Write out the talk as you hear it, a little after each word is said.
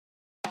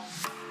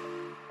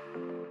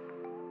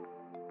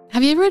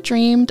Have you ever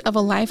dreamed of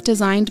a life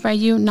designed by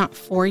you, not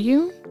for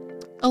you?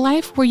 A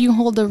life where you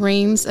hold the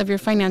reins of your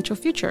financial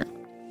future.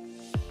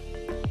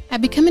 At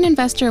Become an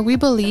Investor, we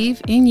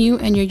believe in you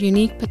and your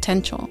unique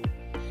potential.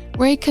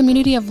 We're a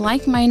community of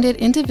like-minded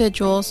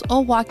individuals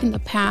all walking the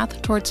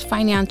path towards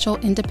financial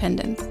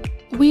independence.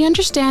 We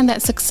understand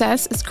that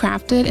success is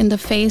crafted in the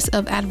face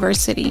of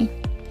adversity.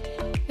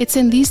 It's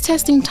in these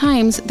testing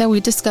times that we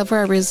discover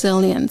our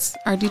resilience,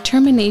 our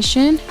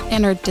determination,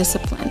 and our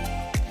discipline.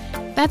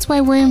 That's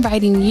why we're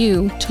inviting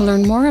you to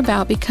learn more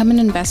about Become an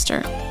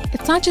Investor.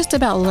 It's not just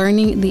about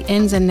learning the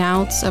ins and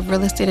outs of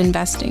real estate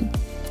investing.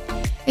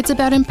 It's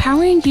about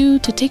empowering you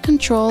to take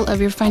control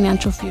of your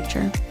financial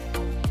future.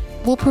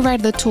 We'll provide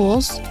the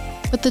tools,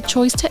 but the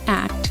choice to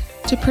act,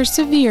 to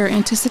persevere,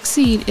 and to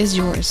succeed is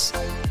yours.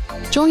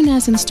 Join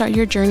us and start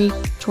your journey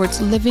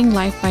towards living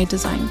life by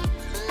design.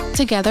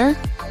 Together,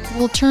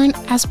 we'll turn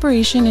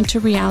aspiration into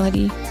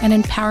reality and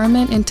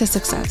empowerment into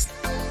success.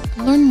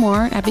 Learn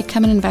more at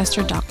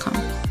becomeaninvestor.com.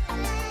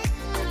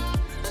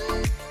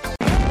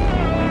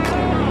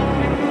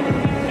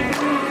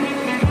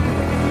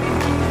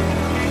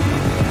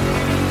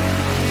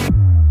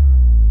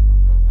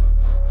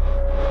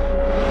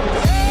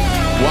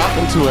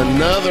 Welcome to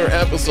another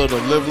episode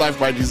of Live Life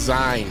by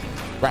Design,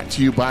 brought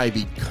to you by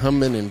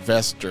Become an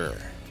Investor.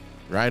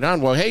 Right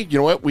on. Well, hey, you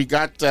know what? We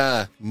got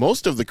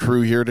most of the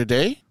crew here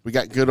today. We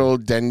got good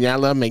old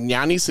Daniela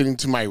Magnani sitting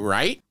to my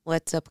right.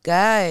 What's up,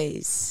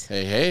 guys?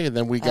 Hey. And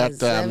then we got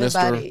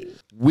Mr.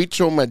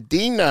 Huicho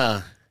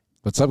Medina.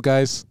 What's up,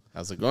 guys?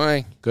 How's it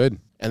going? Good.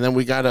 And then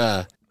we got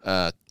a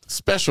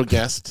special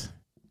guest,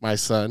 my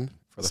son,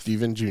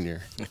 Steven Jr.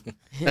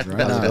 How's it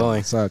going?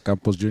 What's up,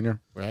 Campos Jr.?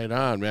 Right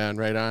on, man.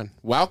 Right on.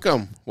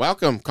 Welcome,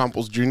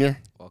 Campos Jr.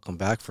 Welcome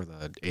back for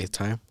the 8th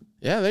time.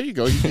 Yeah, there you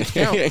go. You can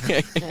count.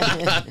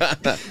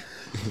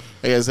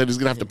 Like I said, he's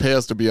going to have to pay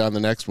us to be on the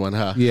next one,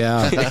 huh?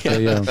 Yeah.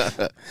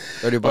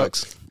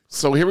 $30.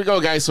 So here we go,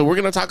 guys. So we're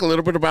going to talk a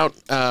little bit about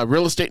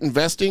real estate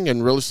investing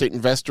and real estate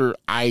investor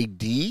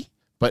ID.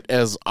 But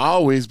as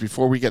always,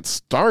 before we get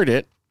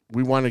started,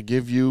 we want to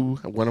give you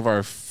one of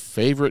our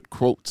favorite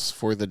quotes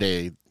for the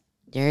day.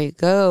 There you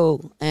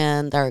go.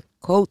 And our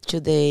quote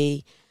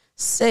today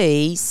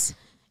says,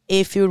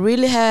 if you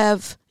really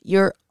have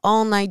your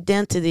own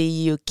identity,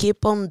 you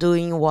keep on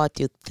doing what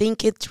you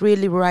think it's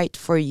really right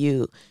for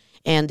you.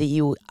 And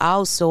you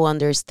also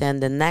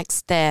understand the next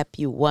step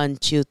you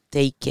want to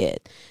take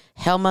it.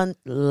 Helmut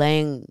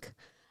Lang.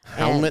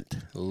 Helmut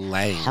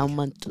Lang.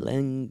 Helmut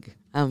Lang.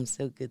 I'm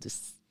so good.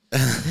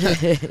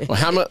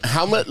 Well,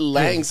 Helmut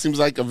Lang seems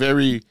like a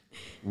very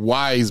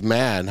wise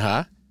man,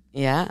 huh?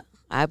 Yeah,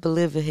 I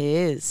believe he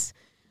is.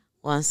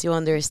 Once you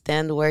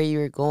understand where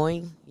you're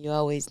going, you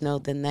always know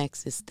the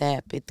next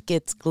step. It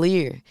gets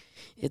clear.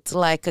 It's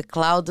like a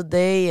cloud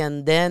day,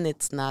 and then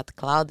it's not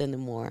cloud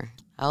anymore.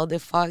 All the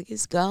fog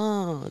is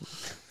gone.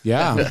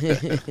 Yeah.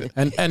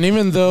 and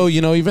even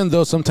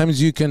though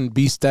sometimes you can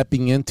be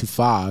stepping into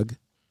fog,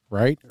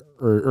 right?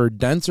 Or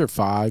denser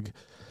fog,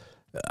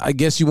 I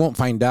guess you won't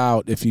find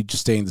out if you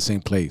just stay in the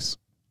same place.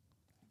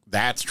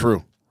 That's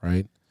true.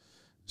 Right?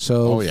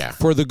 So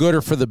for the good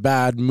or for the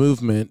bad,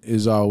 movement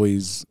is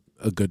always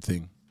a good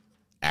thing.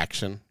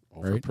 Action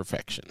over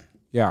perfection.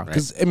 Yeah,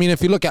 because, I mean,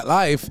 if you look at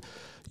life,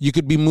 you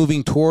could be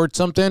moving towards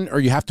something or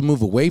you have to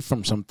move away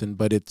from something,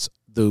 but it's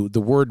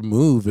the word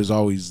move is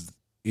always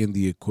in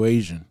the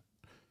equation.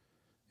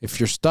 If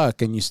you're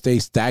stuck and you stay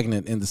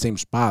stagnant in the same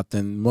spot,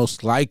 then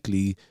most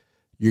likely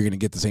you're going to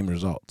get the same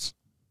results.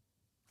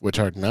 Which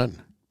are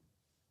none.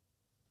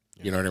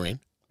 You know what I mean?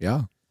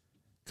 Yeah.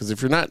 Because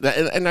if you're not,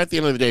 and at the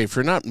end of the day, if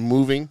you're not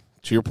moving,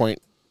 to your point,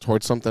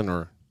 towards something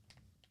or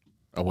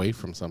away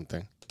from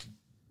something,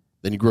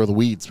 then you grow the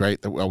weeds,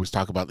 right? That we always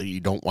talk about that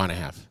you don't want to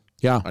have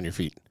on your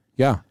feet.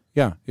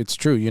 Yeah, it's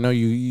true. You know,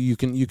 you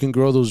can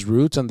grow those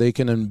roots and they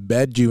can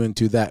embed you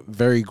into that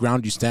very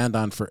ground you stand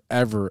on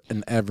forever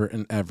and ever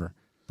and ever.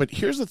 But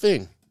here's the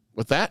thing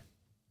with that,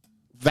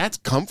 that's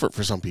comfort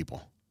for some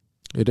people.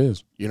 It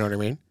is. You know what I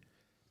mean?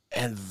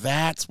 And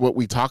that's what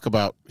we talk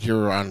about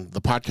here on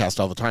the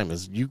podcast all the time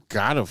is you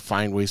got to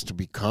find ways to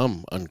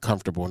become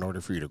uncomfortable in order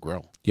for you to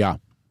grow. Yeah.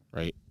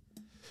 Right?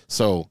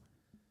 So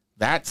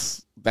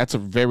that's a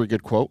very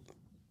good quote.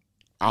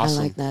 Awesome.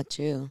 I like that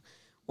too.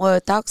 Well,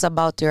 it talks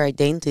about your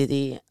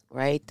identity,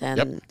 right?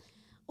 And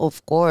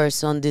of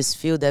course, on this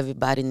field,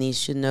 everybody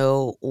needs to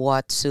know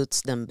what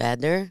suits them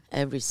better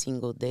every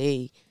single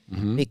day.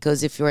 Mm-hmm.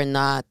 Because if you're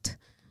not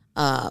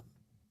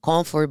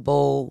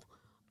comfortable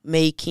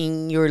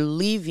making your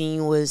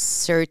living with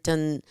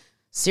certain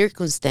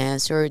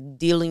circumstance or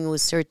dealing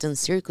with certain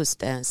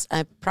circumstance,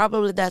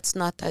 probably that's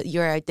not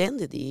your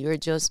identity. You're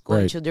just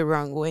going to the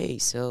wrong way.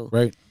 So,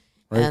 right.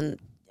 And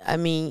I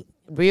mean,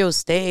 real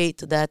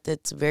estate,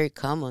 it's very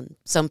common.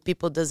 Some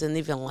people doesn't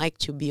even like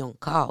to be on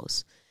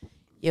calls,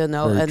 you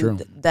know, very and true.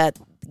 That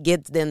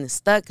gets them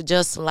stuck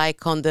just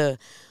like on the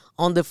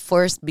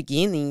first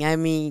beginning. I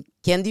mean,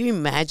 can you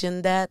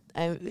imagine that?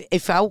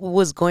 If I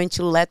was going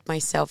to let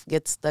myself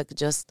get stuck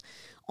just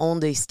on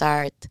the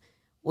start,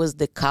 was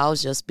the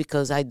cows, just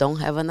because I don't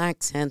have an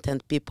accent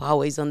and people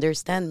always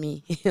understand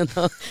me.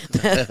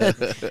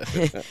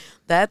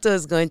 That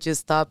was going to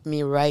stop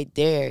me right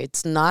there.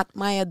 It's not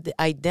my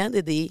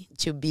identity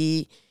to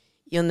be,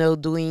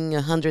 doing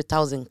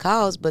 100,000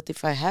 cows. But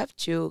if I have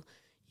to,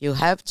 you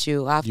have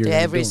to. After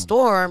every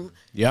storm,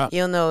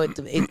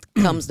 it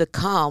comes the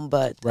calm.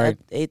 But Right.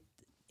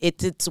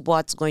 it's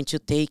what's going to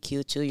take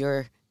you to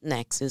your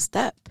next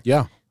step.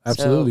 Yeah,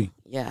 absolutely. So,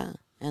 yeah,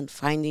 and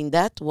finding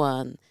that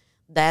one.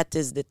 That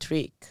is the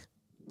trick.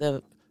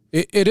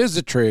 It is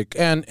a trick,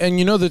 and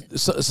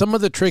some of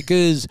the trick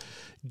is,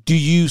 do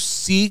you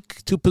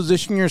seek to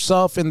position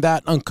yourself in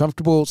that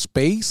uncomfortable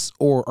space,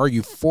 or are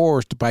you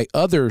forced by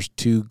others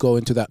to go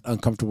into that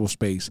uncomfortable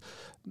space?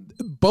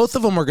 Both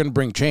of them are going to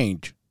bring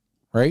change,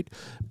 right?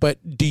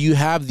 But do you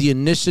have the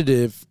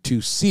initiative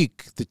to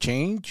seek the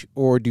change,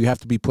 or do you have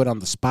to be put on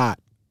the spot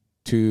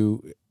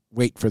to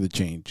wait for the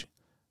change?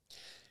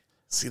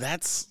 See,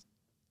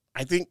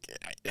 I think,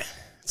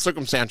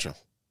 circumstantial,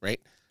 right?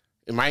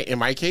 In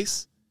my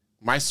case,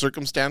 my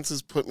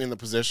circumstances put me in the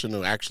position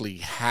to actually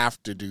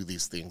have to do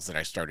these things that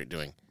I started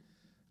doing.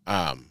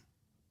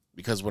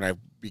 Because when I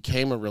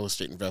became a real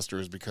estate investor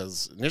is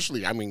because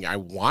initially, I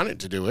wanted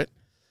to do it,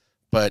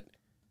 but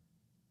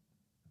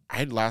I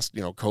had lost,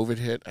 COVID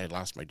hit. I had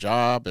lost my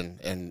job,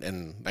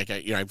 and like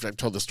I've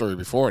told the story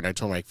before, and I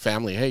told my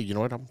family, hey, you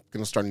know what? I'm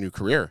going to start a new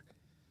career.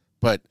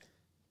 But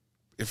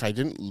if I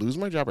didn't lose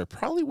my job, I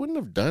probably wouldn't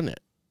have done it.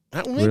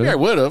 Maybe Really? I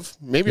would have.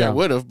 Maybe Yeah. I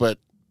would have, but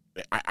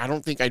I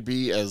don't think I'd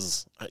be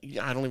as.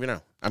 I don't even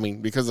know.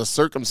 Because of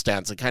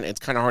circumstance, it's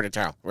kind of hard to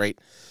tell, right?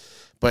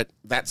 But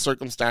that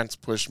circumstance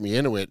pushed me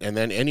into it, and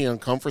then any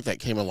uncomfort that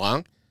came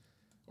along,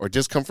 or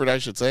discomfort, I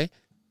should say,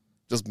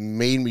 just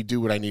made me do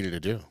what I needed to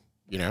do.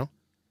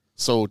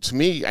 So to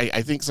me,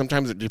 I think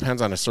sometimes it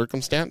depends on a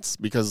circumstance,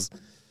 because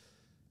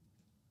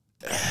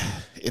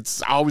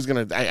it's always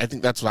gonna. I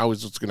think that's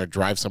always what's gonna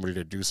drive somebody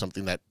to do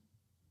something that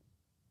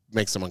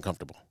makes them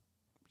uncomfortable.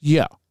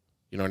 Yeah,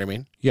 You know what I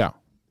mean? yeah.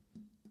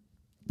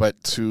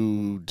 But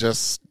to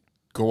just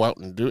go out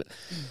and do it,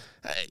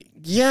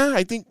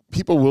 I think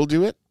people will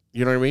do it.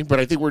 You know what I mean? But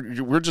I think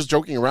we're just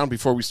joking around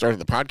before we started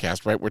the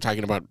podcast, right? We're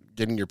talking about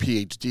getting your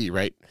PhD,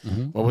 right?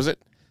 Mm-hmm. What was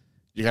it?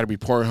 You got to be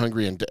poor,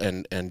 hungry,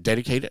 and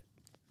dedicated,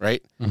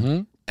 right?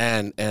 Mm-hmm.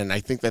 And I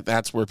think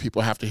that's where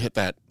people have to hit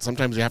that.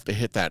 Sometimes you have to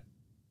hit that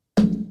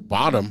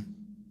bottom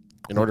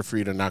in order for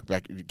you to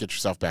get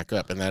yourself back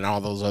up, and then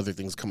all those other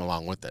things come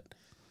along with it.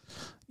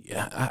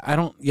 Yeah, I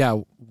don't.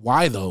 Yeah,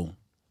 why though?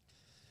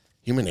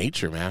 Human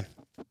nature, man.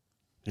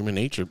 Human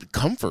nature,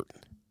 comfort.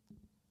 think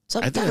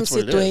Sometimes that's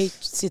what it is.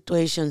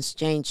 situations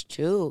change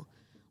too.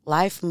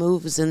 Life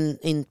moves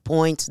in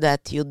points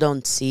that you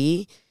don't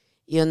see.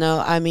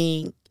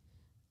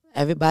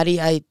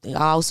 Everybody, I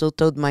also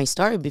told my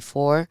story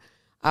before.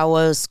 I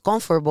was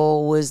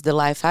comfortable with the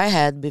life I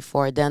had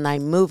before. Then I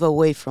move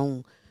away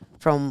from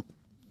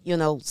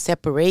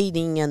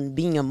separating and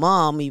being a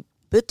mom. You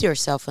put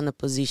yourself in a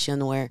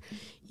position where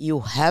you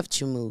have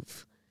to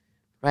move,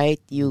 right?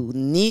 You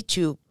need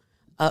to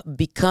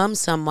become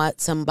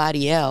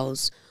somebody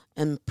else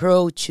and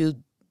to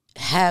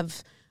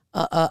have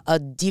a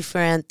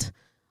different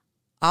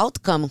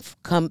outcome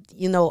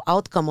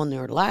on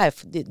your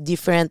life,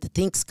 different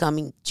things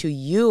coming to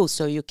you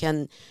so you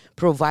can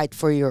provide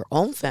for your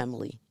own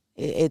family.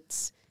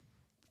 It's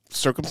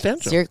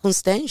Circumstantial.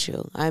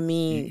 circumstantial.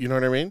 You know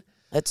what I mean?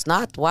 It's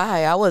not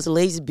why I was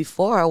lazy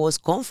before. I was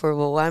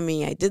comfortable. I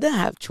didn't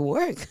have to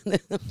work.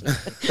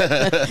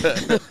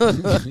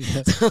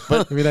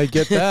 I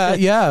get that.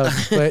 Yeah,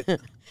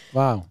 but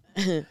wow.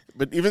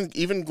 But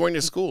even going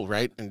to school,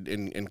 right,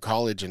 in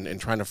college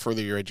and trying to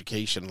further your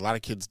education, a lot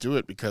of kids do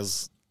it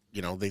because,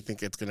 they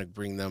think it's going to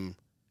bring them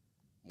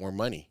more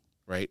money,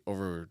 right,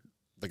 over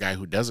the guy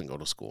who doesn't go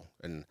to school.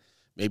 And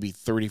maybe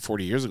 30,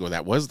 40 years ago,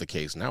 that was the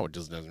case. Now it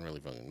just doesn't really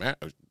fucking matter.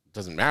 It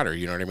doesn't matter,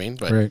 you know what I mean?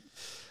 But Right.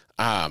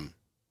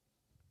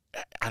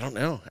 I don't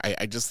know.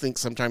 I just think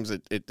sometimes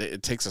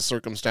it takes a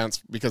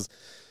circumstance, because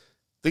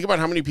think about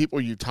how many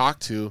people you talk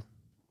to,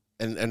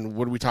 and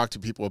what do we talk to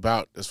people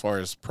about as far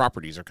as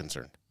properties are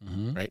concerned,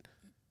 Mm-hmm. right?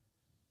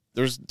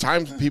 There's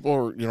times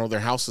people, their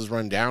houses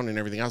run down and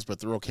everything else, but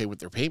they're okay with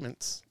their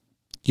payments.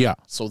 Yeah.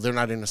 So they're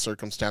not in a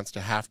circumstance to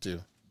have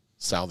to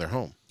sell their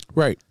home.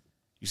 Right.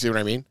 You see what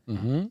I mean?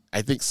 Mm-hmm.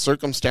 I think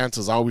circumstance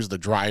is always the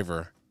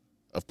driver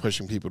of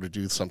pushing people to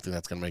do something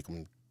that's going to make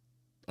them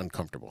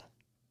uncomfortable.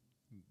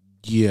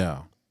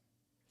 Yeah.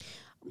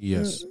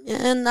 Yes.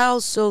 And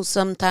also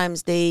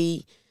sometimes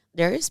there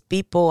is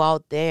people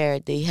out there,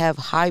 they have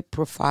high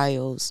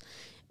profiles,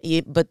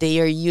 but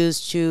they are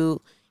used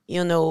to,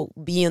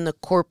 be in a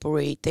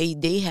corporate.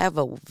 They have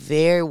a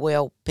very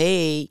well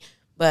pay,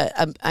 but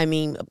a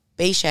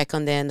paycheck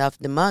on the end of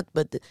the month,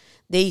 but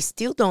they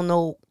still don't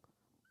know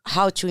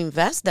how to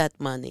invest that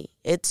money.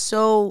 It's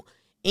so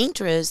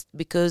interest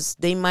because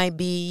they might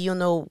be,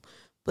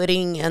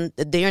 putting, and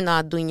they're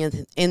not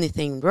doing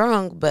anything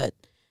wrong, but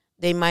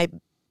they might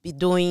be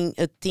doing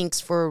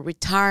things for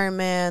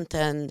retirement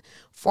and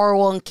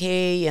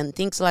 401k and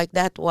things like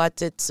that.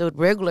 What it's a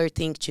regular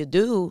thing to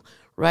do,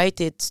 right?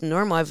 It's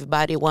normal.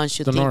 Everybody wants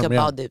to think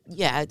about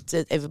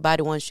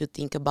everybody wants to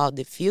think about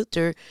the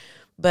future,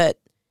 but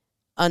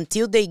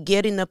until they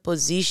get in a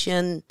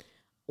position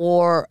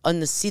or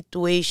in a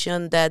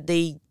situation that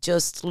they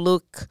just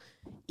look,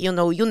 you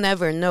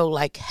never know,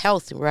 like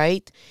health,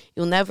 right?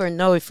 You never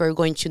know if you're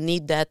going to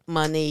need that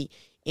money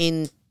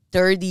in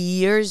 30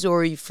 years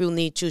or if you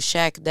need to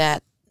check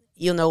that,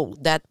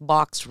 that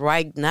box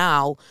right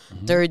now,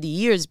 30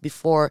 years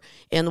before.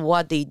 And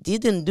what they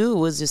didn't do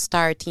was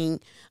starting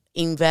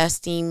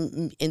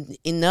investing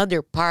in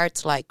other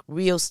parts like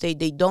real estate.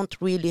 They don't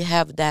really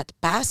have that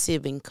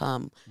passive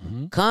income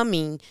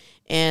coming,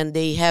 and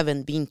they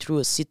haven't been through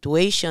a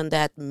situation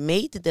that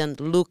made them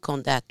look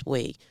on that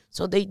way.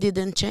 So they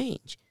didn't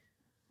change.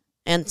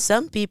 And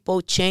some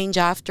people change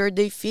after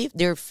their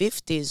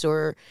 50s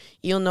or,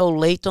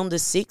 late on the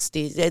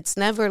 60s. It's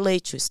never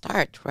late to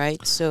start,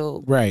 right?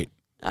 So, right.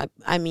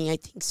 I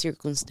think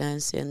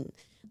circumstance and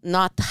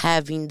not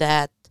having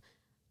that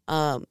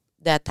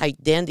that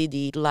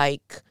identity,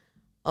 like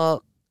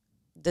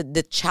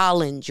the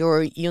challenge,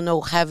 or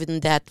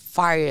having that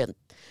fire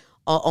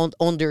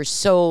on their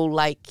soul,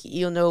 like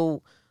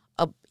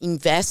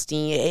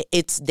investing,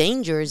 it's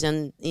dangerous,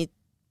 and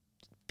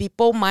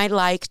people might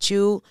like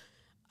to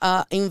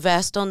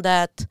invest on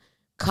that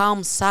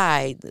calm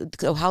side.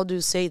 How do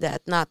you say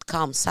that? Not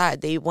calm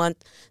side. They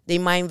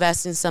might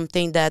invest in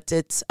something that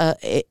it's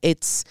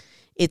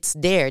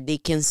there. They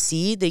can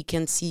see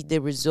the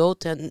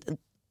result, and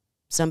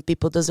some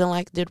people doesn't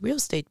like the real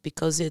estate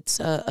because it's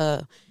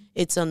a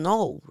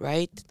no,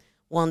 right?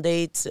 One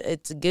day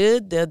it's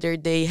good, the other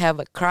day have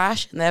a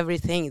crash and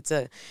everything.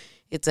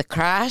 It's a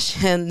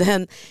crash, and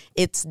then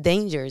it's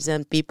dangerous,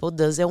 and people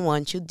doesn't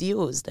want to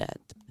deal with that,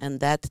 and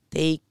that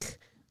take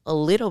a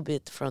little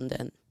bit from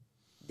them.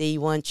 They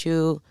want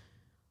to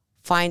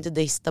find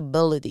the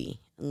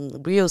stability.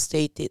 In real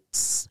estate,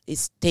 it's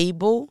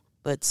stable,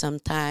 but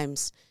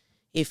sometimes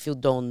if you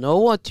don't know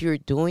what you're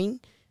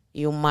doing,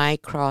 you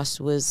might cross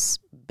with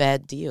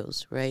bad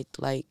deals, right?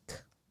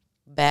 Like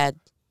bad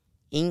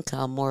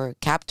income or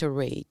capture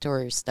rate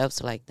or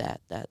stuff like that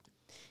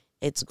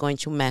it's going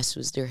to mess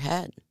with their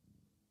head.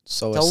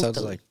 So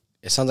totally.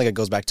 It sounds like it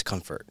goes back to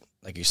comfort.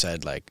 Like you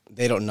said, like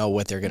they don't know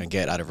what they're going to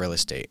get out of real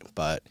estate,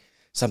 but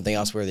something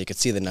else where they could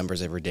see the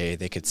numbers every day,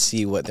 they could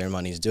see what their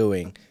money's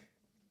doing.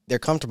 They're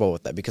comfortable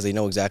with that because they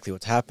know exactly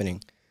what's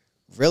happening.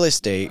 Real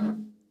estate,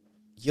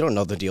 you don't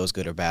know the deal's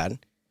good or bad.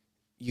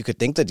 You could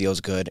think the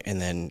deal's good,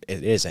 and then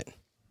it isn't.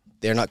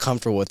 They're not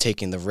comfortable with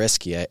taking the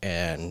risk yet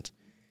and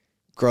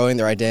growing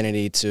their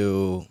identity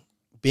to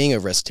being a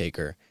risk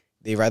taker.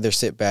 They rather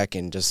sit back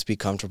and just be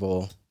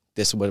comfortable.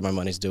 This is what my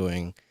money's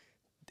doing.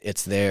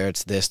 It's there.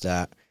 It's this,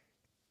 that.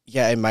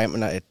 Yeah, it might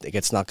not.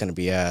 It's not going to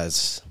be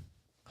as,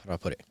 how do I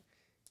put it?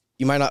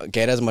 You might not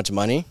get as much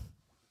money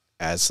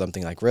as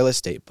something like real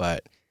estate,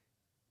 but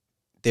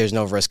there's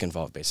no risk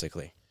involved,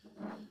 basically.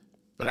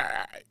 But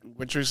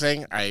what you're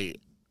saying, I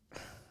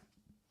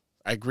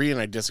agree and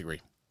I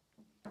disagree.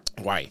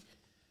 Why?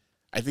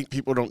 I think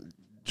people don't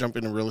jump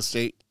into real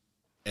estate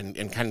and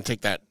kind of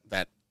take that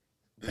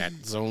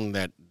zone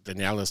that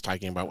Danielle is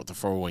talking about with the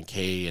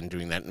 401k and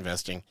doing that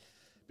investing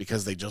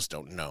because they just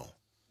don't know.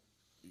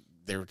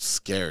 They're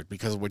scared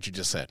because of what you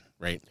just said,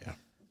 right? Yeah.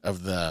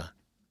 Of the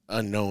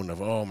unknown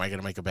of, oh, am I going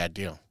to make a bad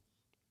deal?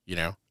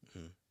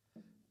 Mm-hmm.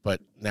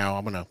 But now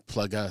I'm going to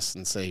plug us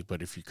and say,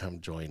 but if you come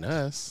join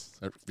us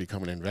or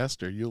become an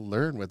investor, you'll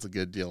learn what's a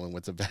good deal and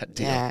what's a bad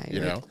deal.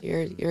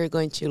 Yeah, you're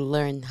going to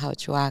learn how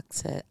to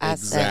access.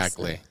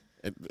 Exactly.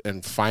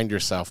 And find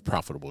yourself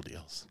profitable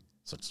deals.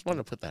 So just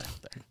wanted to put that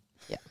out there.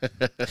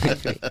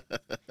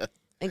 Yeah.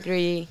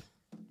 Agree.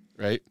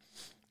 Right?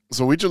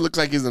 So Weecher looks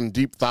like he's in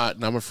deep thought,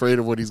 and I'm afraid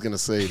of what he's going to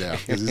say now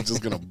because he's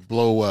just going to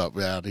blow up,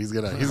 man. He's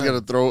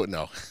gonna throw it.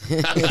 No.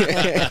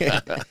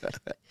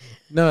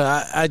 No,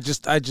 I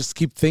just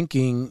keep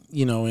thinking,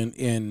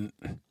 in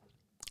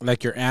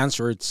like your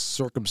answer, it's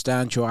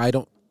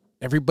circumstantial.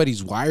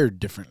 Everybody's wired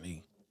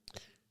differently.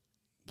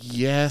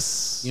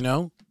 Yes. I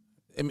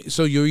mean,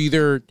 so you're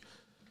either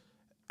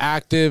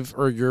active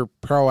or you're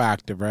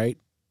proactive, right?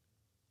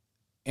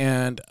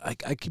 And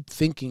I keep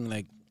thinking,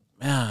 like,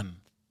 man,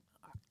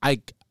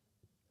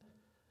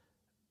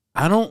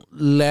 I'm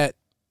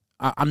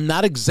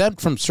not exempt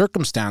from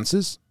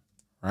circumstances,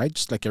 right?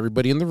 Just like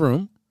everybody in the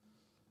room.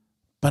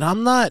 But I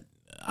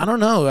don't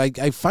know.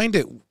 I find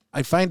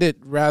it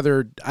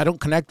rather, I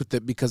don't connect with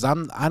it because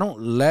I don't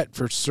let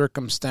for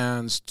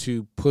circumstance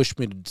to push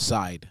me to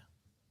decide.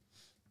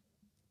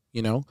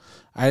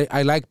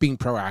 I like being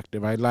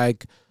proactive.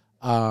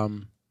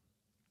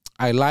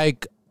 I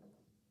like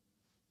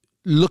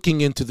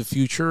looking into the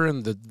future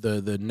and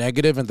the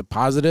negative and the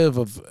positive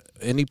of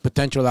any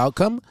potential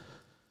outcome.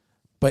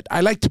 But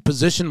I like to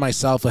position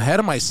myself ahead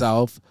of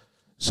myself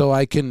so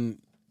I can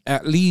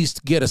at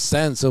least get a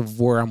sense of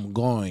where I'm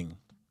going,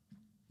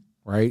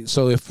 right?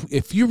 So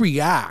if you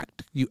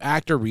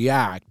act or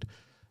react,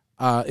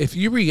 if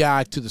you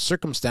react to the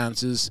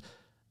circumstances,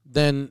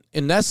 then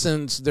in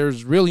essence,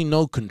 there's really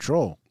no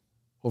control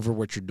over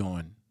what you're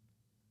doing.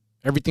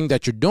 Everything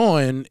that you're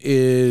doing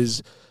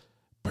is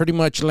pretty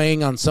much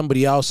laying on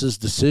somebody else's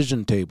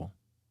decision table.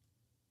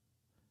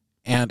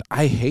 And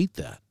I hate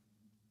that.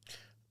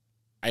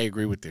 I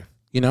agree with you.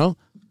 You know?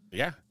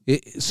 Yeah. And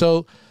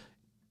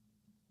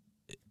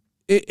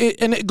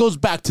it goes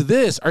back to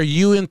this. Are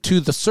you into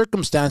the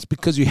circumstance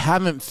because you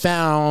haven't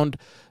found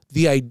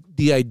the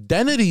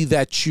identity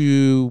that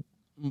you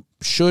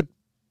should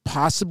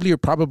possibly or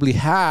probably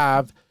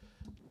have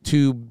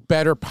to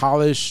better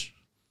polish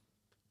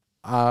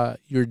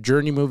your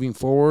journey moving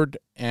forward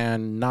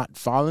and not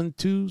fall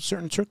into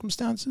certain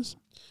circumstances?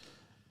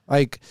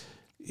 Like,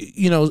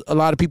 you know, a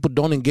lot of people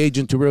don't engage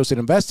into real estate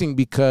investing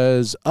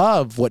because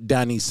of what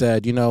Danny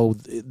said, you know,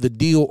 the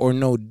deal or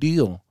no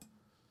deal.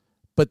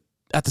 But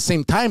at the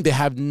same time, they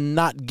have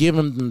not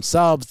given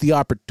themselves the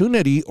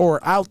opportunity,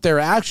 or out there,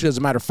 actually, as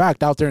a matter of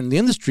fact, out there in the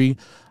industry,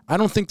 I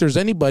don't think there's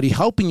anybody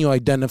helping you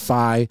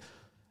identify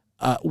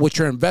what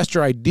your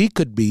investor ID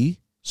could be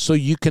so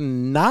you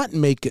can not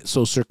make it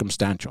so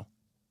circumstantial.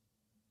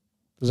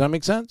 Does that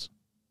make sense?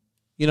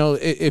 You know,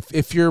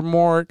 if you're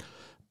more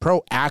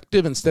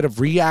proactive instead of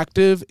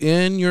reactive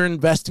in your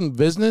investing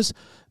business,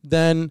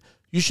 then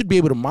you should be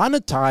able to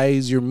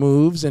monetize your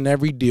moves in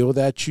every deal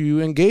that you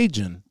engage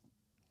in.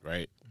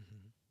 Right.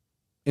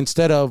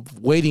 Instead of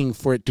waiting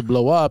for it to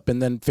blow up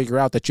and then figure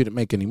out that you didn't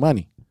make any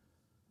money.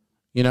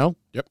 You know?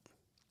 Yep.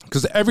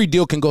 Because every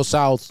deal can go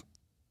south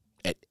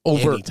At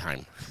over any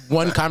time.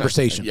 one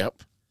conversation.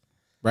 Yep.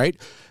 Right?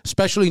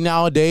 Especially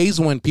nowadays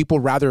when people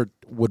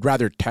would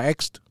rather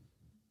text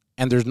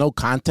and there's no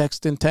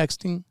context in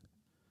texting.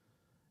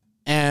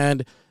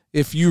 And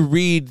if you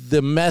read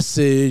the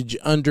message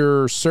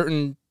under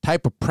certain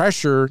type of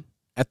pressure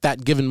at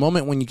that given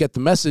moment when you get the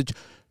message,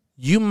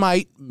 you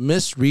might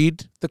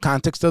misread the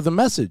context of the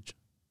message.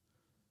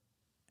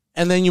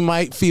 And then you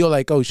might feel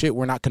like, oh shit,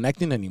 we're not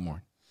connecting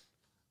anymore.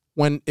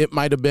 When it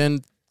might have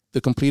been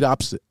the complete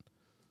opposite.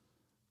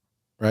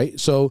 Right?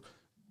 So,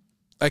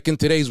 like in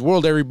today's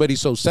world, everybody's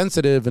so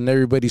sensitive and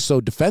everybody's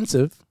so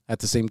defensive at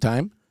the same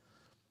time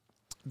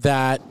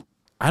that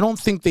I don't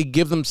think they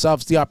give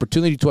themselves the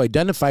opportunity to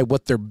identify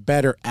what they're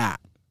better at.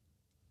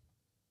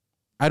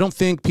 I don't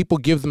think people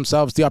give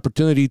themselves the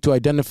opportunity to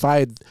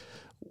identify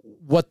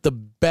what the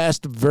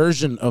best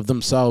version of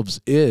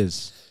themselves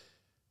is.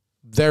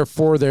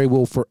 Therefore, they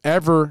will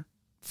forever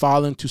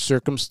fall into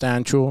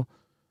circumstantial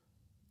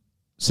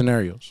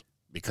scenarios.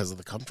 Because of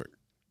the comfort.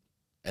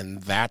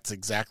 And that's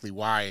exactly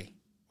why.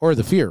 Or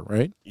the fear,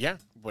 right? Yeah,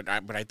 but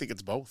I think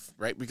it's both,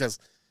 right? Because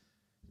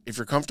if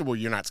you're comfortable,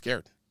 you're not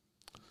scared.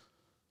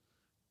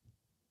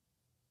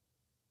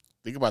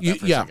 Think about that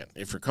for a second.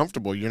 If you're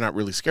comfortable, you're not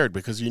really scared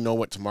because you know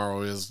what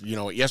tomorrow is. You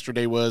know what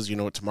yesterday was. You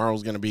know what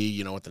tomorrow's going to be.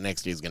 You know what the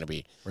next day is going to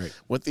be. Right.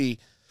 What the,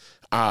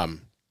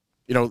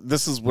 you know,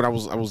 this is what I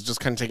was just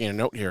kind of taking a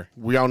note here.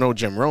 We all know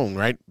Jim Rohn,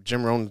 right?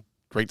 Jim Rohn,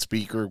 great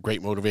speaker,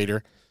 great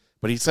motivator.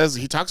 But he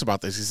talks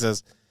about this. He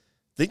says,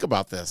 think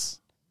about this.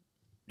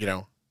 You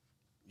know,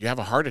 you have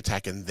a heart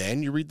attack and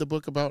then you read the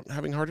book about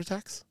having heart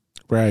attacks.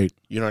 Right.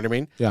 You know what I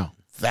mean? Yeah.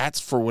 That's,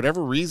 for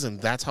whatever reason,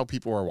 that's how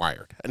people are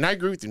wired. And I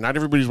agree with you. Not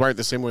everybody's wired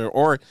the same way.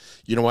 Or,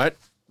 you know what?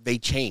 They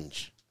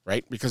change,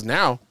 right? Because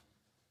now,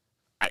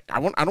 I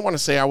don't want to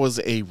say I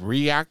was a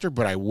reactor,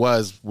 but I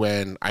was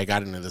when I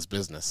got into this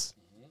business.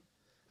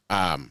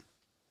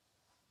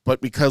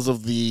 But because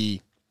of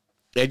the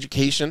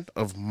education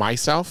of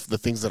myself, the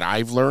things that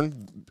I've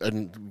learned,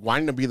 and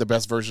wanting to be the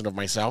best version of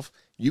myself,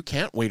 you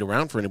can't wait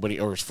around for anybody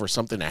or for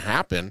something to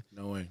happen.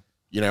 No way.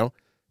 You know?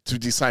 To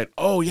decide,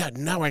 oh, yeah,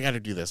 now I got to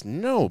do this.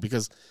 No,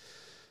 because,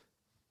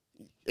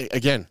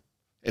 again,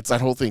 it's that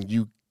whole thing.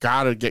 You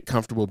got to get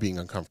comfortable being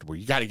uncomfortable.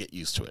 You got to get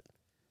used to it.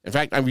 In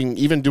fact, I mean,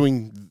 even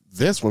doing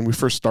this when we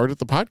first started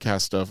the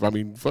podcast stuff, I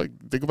mean,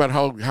 think about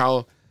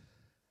how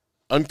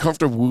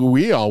uncomfortable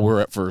we all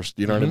were at first.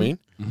 You know what I mean?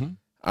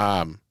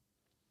 Mm-hmm.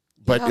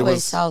 But it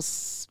was...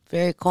 sounds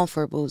very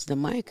comfortable with the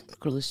mic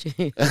close.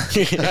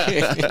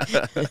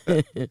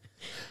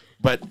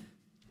 But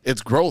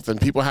it's growth, and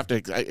people have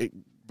to...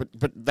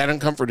 But that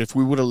uncomfort, if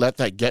we would have let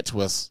that get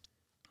to us,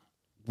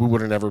 we would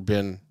have never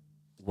been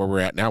where we're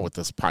at now with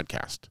this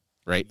podcast,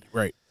 right?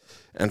 Right.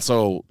 And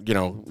so, you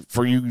know,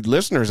 for you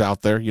listeners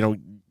out there, you know,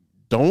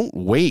 don't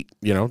wait,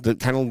 you know, the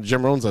kind of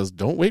Jim Rohn says,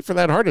 don't wait for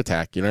that heart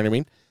attack. You know what I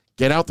mean?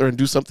 Get out there and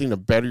do something to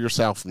better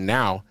yourself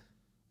now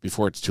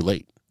before it's too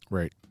late.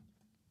 Right.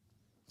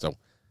 So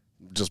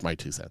just my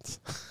 2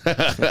 cents.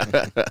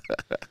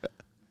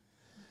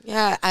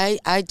 Yeah,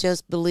 I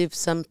just believe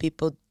some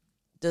people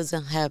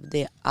doesn't have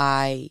the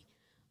eye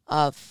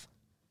of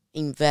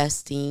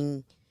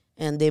investing,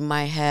 and they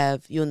might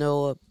have, you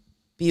know, a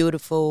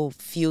beautiful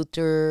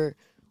future,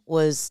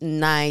 was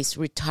nice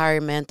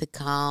retirement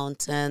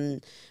account,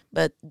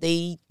 but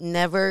they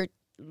never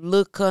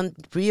look on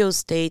real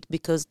estate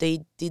because they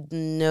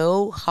didn't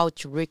know how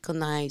to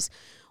recognize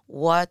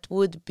what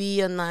would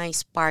be a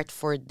nice part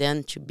for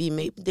them to be.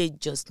 Maybe they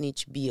just need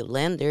to be a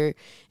lender,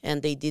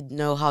 and they didn't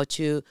know how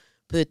to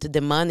put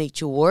the money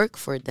to work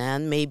for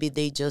them. Maybe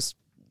they just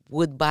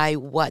would buy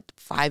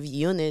 5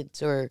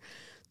 units or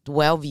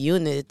 12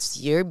 units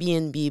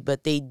Airbnb,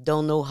 but they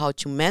don't know how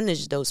to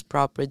manage those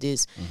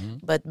properties.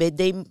 But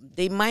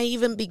they might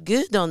even be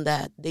good on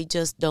that. They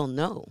just don't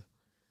know.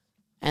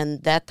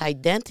 And that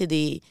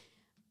identity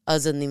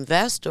as an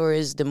investor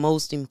is the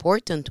most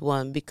important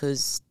one,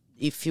 because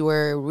if you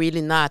are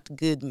really not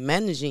good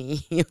managing,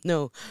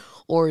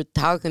 or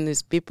talking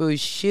to people, you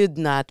should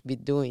not be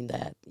doing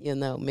that.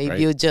 Maybe Right.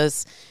 you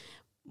just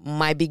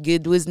might be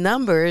good with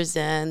numbers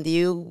and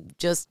you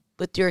just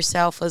put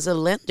yourself as a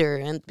lender,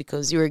 and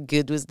because you're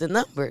good with the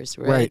numbers,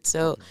 right? Right.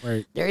 So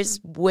Right. there's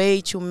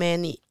way too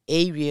many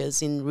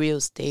areas in real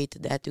estate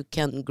that you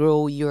can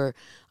grow your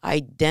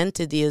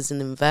identity as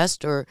an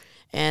investor,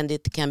 and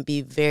it can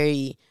be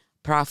very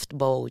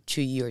profitable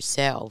to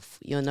yourself,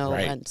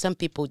 Right. and some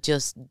people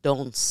just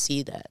don't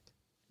see that.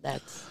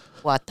 That's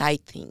what I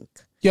think.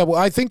 Yeah,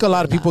 well, I think a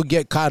lot of people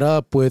get caught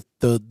up with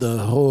the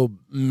whole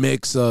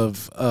mix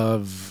of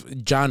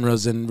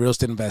genres in real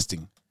estate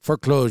investing: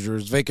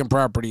 foreclosures, vacant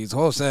properties,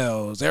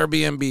 wholesales,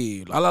 Airbnb,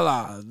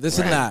 this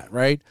and that,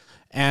 right?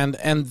 And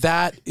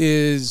that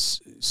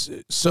is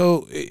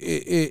so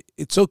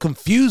it's so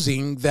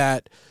confusing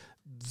that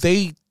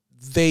they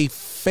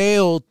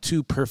fail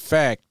to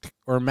perfect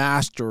or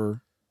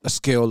master a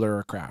skill or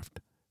a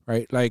craft,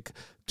 right? Like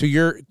to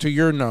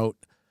your note,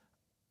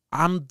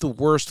 I'm the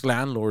worst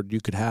landlord you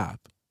could have.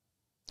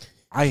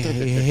 I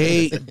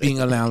hate being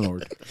a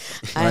landlord.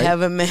 I Right?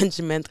 have a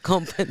management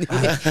company.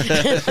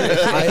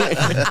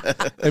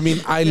 I mean,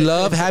 I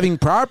love having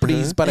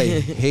properties, but I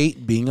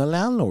hate being a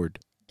landlord.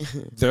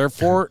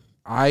 Therefore,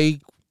 I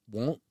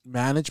won't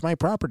manage my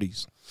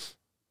properties.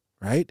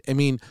 Right? I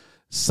mean,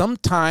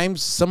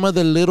 sometimes some of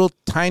the little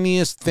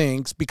tiniest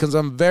things, because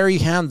I'm very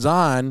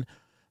hands-on,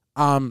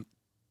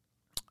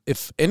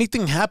 if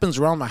anything happens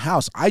around my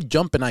house, I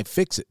jump and I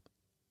fix it.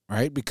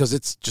 Right? Because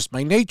it's just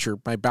my nature.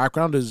 My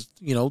background is,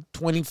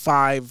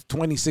 25,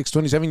 26,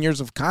 27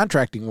 years of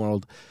contracting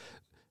world.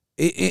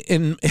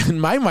 In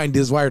my mind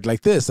is wired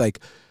like this. Like,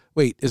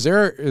 wait, is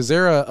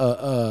there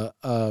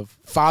a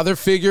father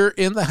figure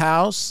in the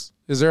house?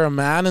 Is there a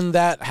man in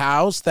that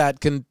house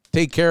that can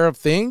take care of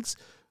things?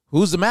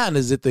 Who's the man?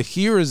 Is it the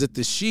he or is it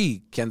the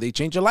she? Can they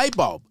change a light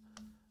bulb?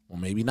 Well,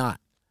 maybe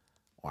not.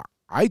 Well,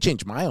 I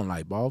change my own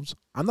light bulbs.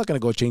 I'm not going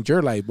to go change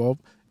your light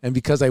bulb. And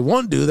because I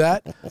won't do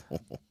that,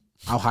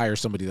 I'll hire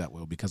somebody that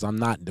will, because I'm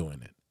not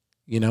doing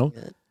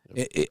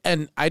it,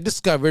 and I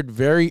discovered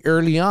very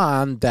early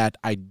on that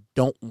I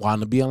don't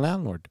want to be a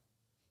landlord.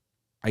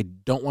 I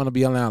don't want to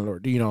be a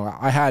landlord.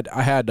 I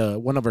had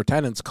one of our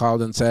tenants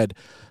called and said,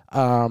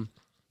 the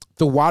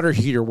water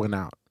heater went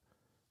out,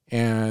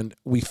 and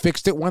we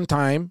fixed it one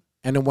time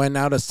and it went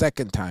out a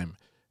second time.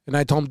 And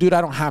I told him, dude,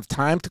 I don't have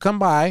time to come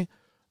by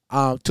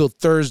till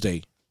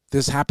Thursday.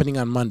 This is happening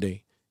on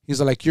Monday. He's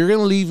like, you're going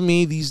to leave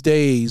me these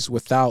days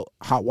without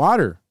hot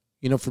water,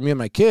 for me and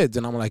my kids.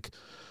 And I'm like,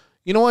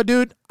 you know what,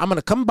 dude? I'm going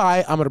to come by.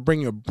 I'm going to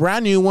bring you a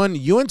brand new one.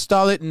 You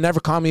install it and never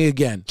call me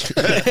again.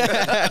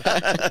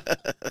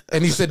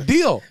 And he said,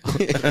 deal.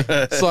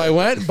 So I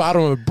went and bought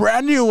him a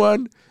brand new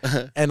one,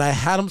 and I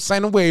had him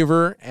sign a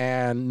waiver,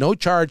 and no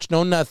charge,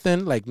 no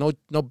nothing, like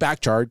no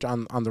back charge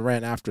on the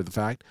rent after the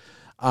fact.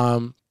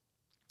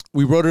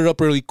 We wrote it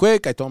up really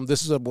quick. I told him,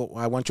 this is I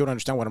want you to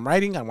understand what I'm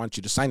writing. I want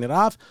you to sign it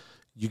off.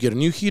 You get a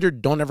new heater.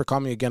 Don't ever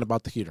call me again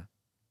about the heater.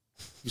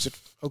 He said,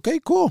 okay,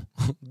 cool.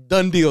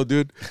 Done deal,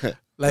 dude.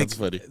 Like, That's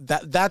funny.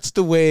 That's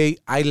the way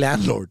I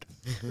landlord,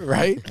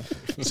 right?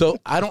 So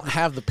I don't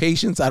have the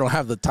patience. I don't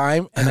have the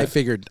time. And I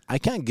figured I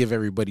can't give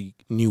everybody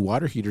new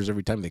water heaters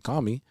every time they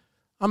call me.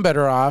 I'm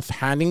better off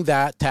handing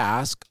that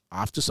task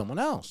off to someone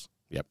else.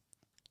 Yep.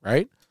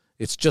 Right?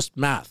 It's just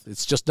math.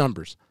 It's just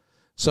numbers.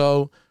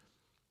 So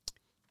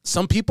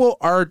some people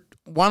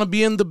want to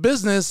be in the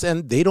business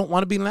and they don't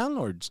want to be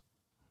landlords.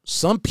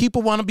 Some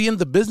people want to be in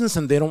the business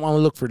and they don't want to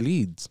look for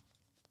leads.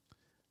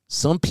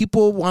 Some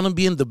people want to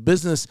be in the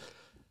business.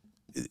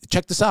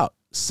 Check this out.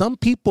 Some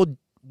people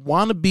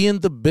want to be in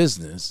the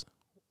business,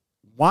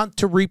 want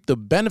to reap the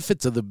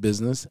benefits of the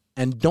business,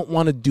 and don't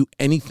want to do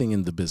anything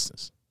in the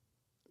business.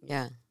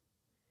 Yeah.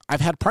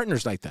 I've had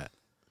partners like that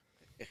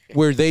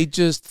where they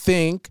just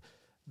think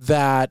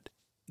that,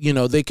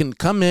 they can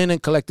come in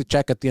and collect a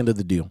check at the end of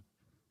the deal.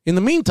 In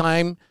the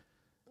meantime,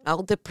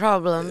 All the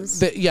problems.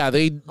 they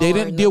didn't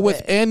in deal the with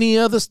way. any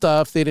other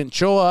stuff. They didn't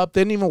show up.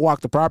 They didn't even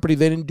walk the property.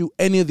 They didn't do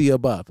any of the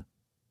above.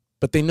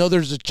 But they know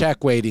there's a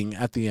check waiting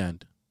at the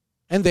end.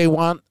 And they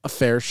want a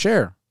fair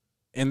share.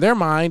 In their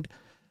mind,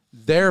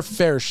 their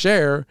fair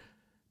share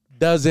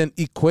doesn't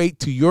equate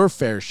to your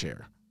fair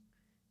share.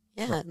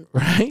 Yeah.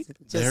 Right?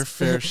 Their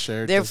fair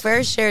share. Their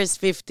fair share is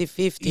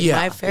 50-50. Yeah,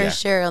 My fair yeah.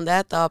 share on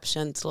that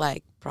option is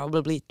like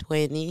probably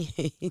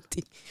 20.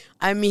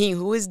 I mean,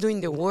 who is doing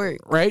the work?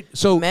 Right?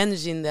 So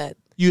Managing that.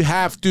 you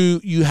have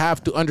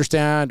to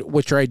understand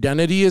what your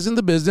identity is in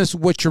the business,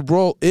 what your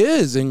role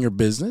is in your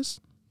business,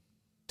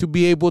 to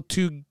be able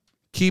to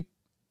keep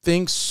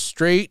things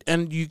straight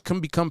and you can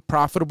become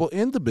profitable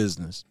in the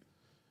business.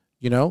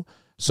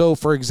 So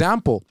for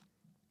example,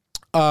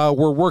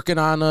 we're working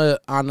on a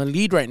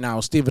lead right now,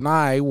 Steve and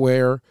I,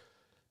 where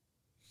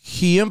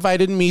he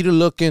invited me to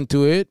look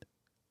into it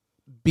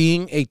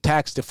being a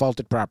tax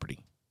defaulted property.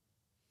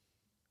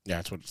 Yeah,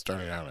 that's what it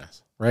started out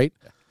as. Right?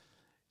 Yeah.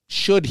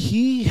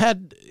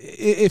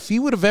 If he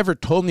would have ever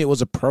told me it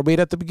was a probate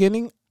at the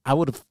beginning, I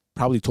would have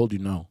probably told you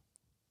no.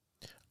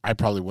 I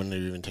probably wouldn't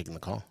have even taken the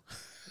call.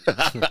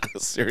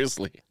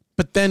 Seriously.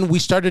 But then we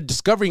started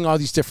discovering all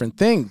these different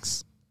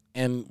things.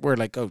 And we're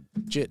like, oh,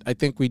 shit, I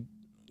think we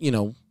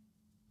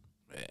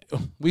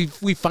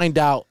find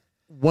out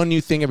one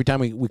new thing every time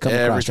we come across,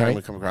 every time right?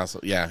 we come across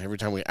it. Yeah, every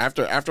time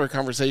after a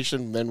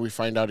conversation, then we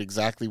find out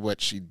exactly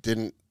what she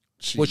didn't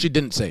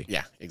say.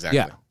 Yeah,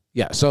 exactly.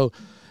 Yeah. So,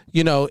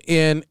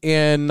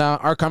 in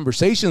our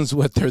conversations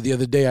with her the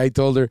other day, I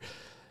told her,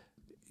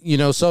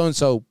 so and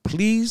so,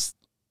 please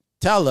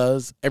tell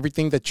us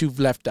everything that you've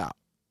left out.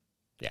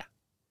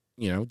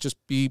 Yeah. Just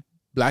be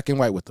black and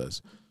white with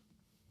us.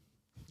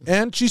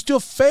 And she still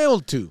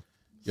failed to.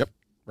 Yep.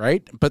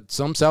 Right? But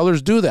some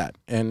sellers do that,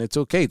 and it's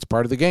okay. It's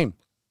part of the game.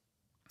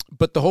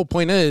 But the whole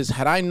point is,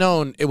 had I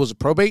known it was a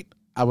probate,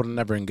 I would have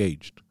never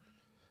engaged.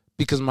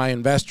 Because my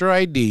investor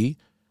ID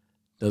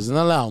doesn't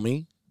allow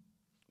me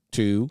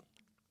to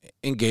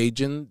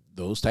engage in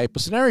those type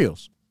of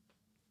scenarios.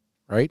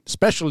 Right?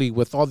 Especially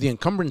with all the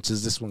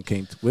encumbrances this one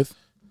came with.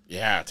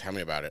 Yeah, tell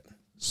me about it.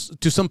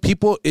 To some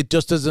people, it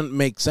just doesn't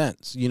make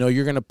sense.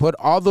 You're going to put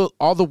all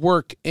the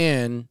work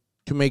in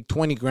to make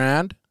 20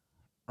 grand,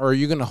 or are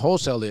you going to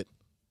wholesale it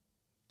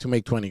to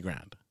make 20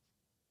 grand?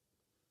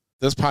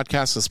 This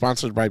podcast is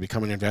sponsored by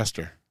Become an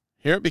Investor.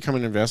 Here at Become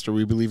an Investor,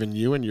 we believe in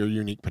you and your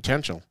unique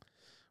potential.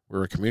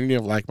 We're a community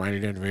of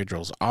like-minded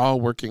individuals, all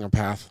working a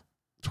path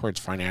towards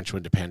financial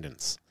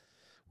independence.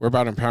 We're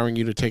about empowering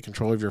you to take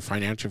control of your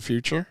financial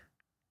future.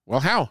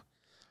 Well, how?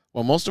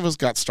 Well, most of us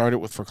got started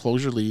with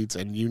foreclosure leads,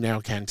 and you now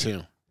can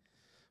too.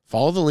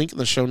 Follow the link in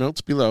the show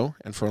notes below,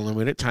 and for a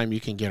limited time, you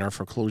can get our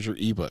foreclosure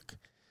ebook.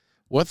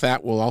 With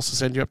that, we'll also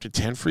send you up to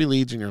 10 free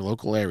leads in your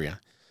local area.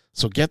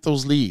 So get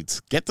those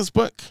leads. Get this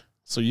book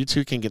so you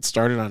too can get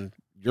started on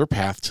your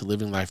path to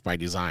living life by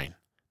design.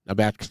 Now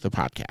back to the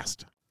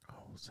podcast.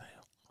 Wholesale.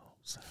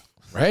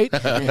 Right?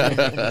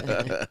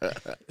 I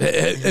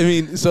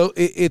mean, so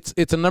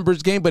it's a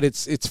numbers game, but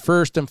it's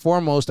first and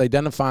foremost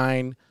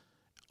identifying,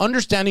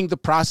 understanding the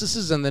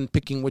processes, and then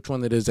picking which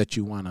one it is that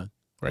you want to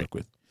work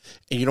with.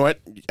 And you know what?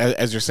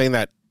 As you're saying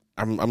that,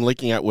 I'm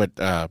looking at what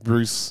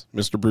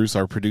Mr. Bruce,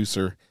 our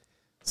producer,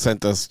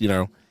 sent us,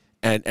 and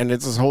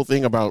it's this whole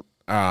thing about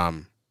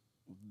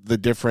the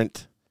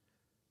different,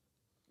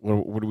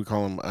 what do we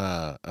call them?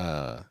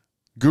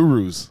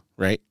 Gurus,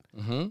 right?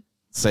 Mm-hmm.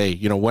 Say,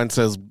 one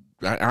says,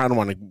 I don't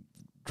want to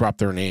drop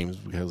their names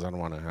because I don't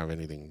want to have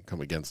anything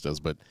come against us,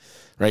 but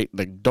right,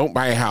 like don't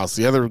buy a house.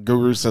 The other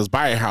guru says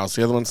buy a house.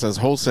 The other one says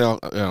wholesale,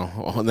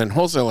 and then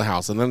wholesale a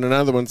house, and then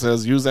another one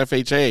says use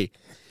FHA.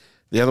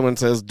 The other one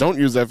says don't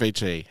use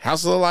FHA.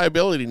 House is a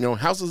liability. No,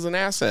 house is an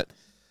asset.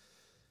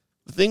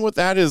 The thing with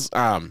that is,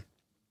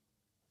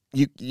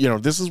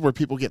 this is where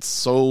people get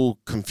so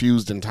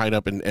confused and tied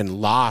up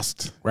and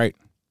lost, right,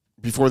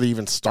 before they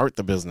even start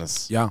the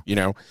business. Yeah,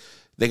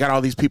 they got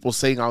all these people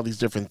saying all these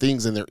different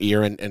things in their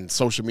ear, and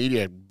social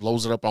media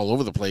blows it up all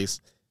over the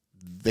place.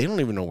 They don't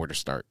even know where to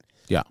start.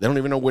 Yeah, they don't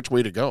even know which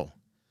way to go.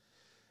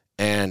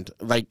 And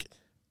like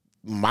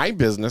my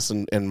business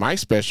and my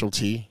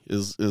specialty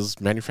is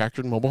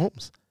manufactured mobile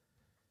homes.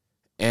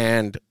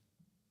 And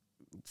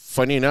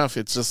funny enough,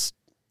 it's just,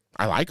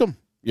 I like them.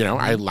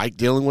 I like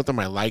dealing with them.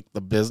 I like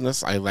the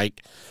business. I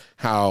like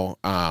how,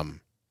 I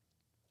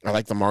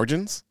like the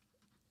margins.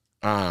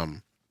 But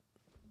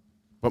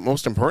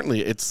most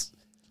importantly, it's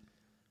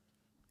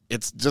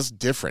just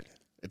different.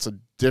 It's a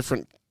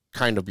different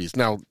kind of beast.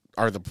 Now,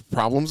 are the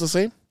problems the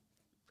same?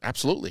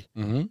 Absolutely.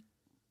 Mm-hmm.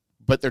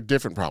 But they're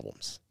different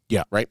problems.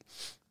 Yeah. Right?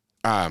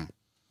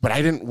 But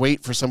I didn't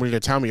wait for somebody to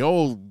tell me,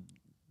 oh,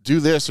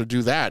 do this or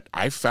do that.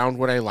 I found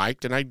what I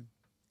liked, and I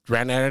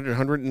ran at it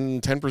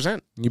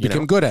 110%. You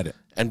became good at it.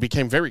 And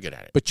became very good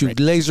at it. But you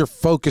laser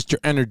focused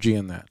your energy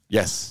in that.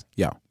 Yes.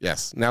 Yeah.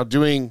 Yes. Now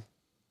doing,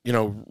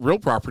 real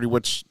property,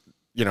 which,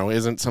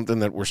 isn't something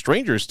that we're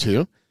strangers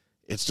to.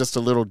 It's just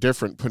a little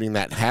different putting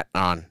that hat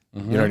on.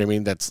 Mm-hmm. You know what I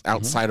mean? That's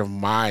outside of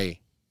my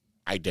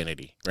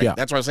identity. Right. Yeah.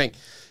 That's what I was saying.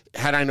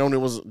 Had I known it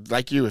was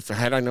like you, if we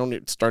would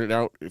have started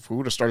out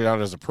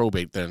as a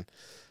probate, then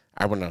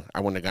I wouldn't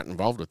have gotten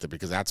involved with it,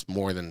 because that's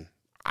more than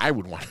I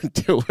would want to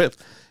deal with.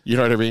 You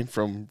know what I mean?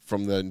 From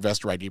the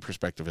investor ID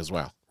perspective as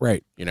well.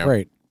 Right.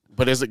 Right.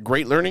 But is it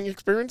great learning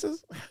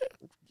experiences?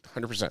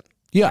 100%.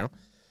 Yeah.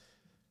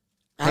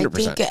 I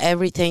think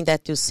everything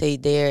that you say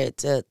there,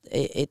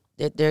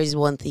 there is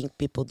one thing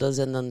people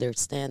doesn't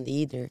understand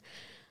either.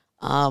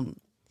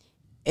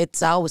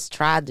 It's our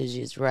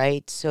strategies,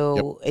 right?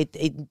 So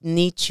it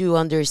needs to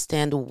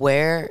understand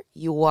where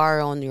you are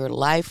on your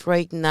life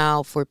right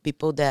now. For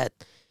people that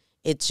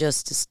it's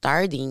just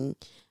starting,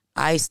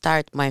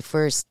 my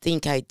first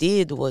thing I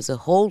did was a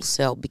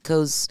wholesale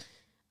because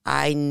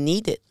I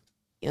need it.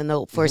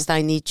 First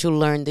I need to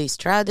learn the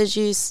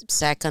strategies.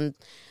 Second,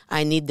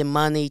 I need the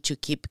money to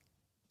keep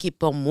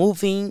keep on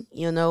moving,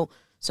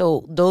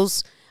 So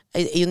those,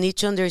 you need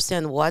to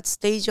understand what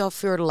stage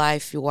of your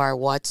life you are,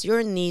 what's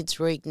your needs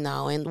right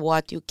now, and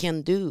what you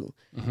can do.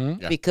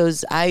 Yeah. Because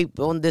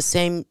on the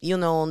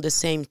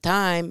same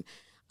time,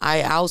 I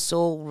also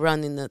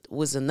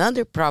was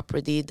another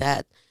property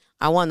that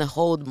I want to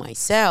hold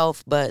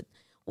myself, but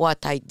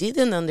what I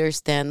didn't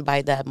understand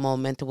by that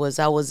moment was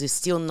I was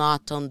still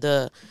not on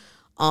the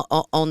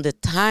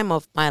time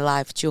of my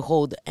life to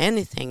hold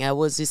anything. I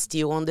was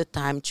still on the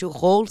time to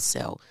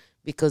wholesale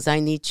because I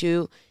need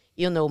to,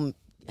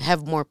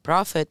 have more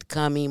profit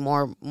coming,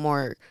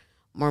 more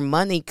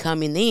money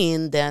coming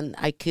in than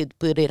I could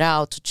put it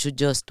out to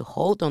just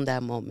hold on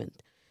that moment.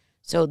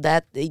 So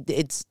that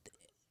it's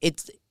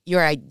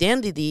your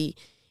identity.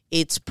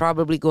 It's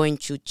probably going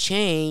to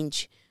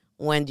change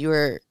when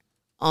you're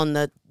on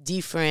a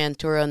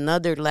different or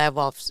another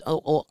level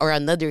or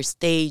another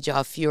stage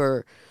of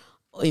your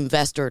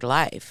investor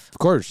life. Of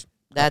course.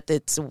 That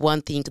it's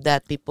one thing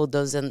that people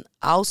doesn't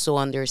also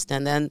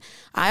understand. And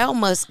I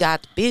almost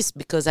got pissed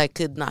because I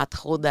could not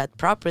hold that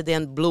property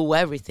and blew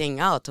everything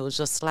out. I was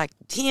just like,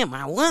 damn,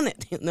 I want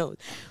it,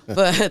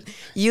 But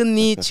you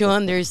need to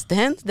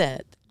understand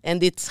that.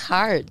 And it's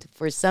hard.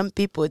 For some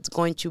people, it's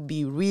going to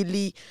be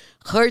really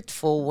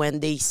hurtful when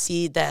they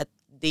see that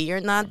they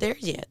are not there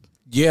yet.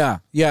 Yeah,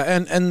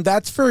 and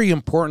that's very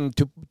important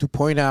to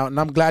point out, and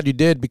I'm glad you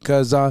did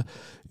because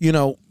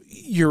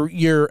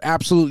you're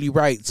absolutely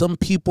right. Some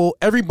people,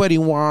 everybody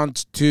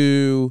wants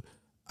to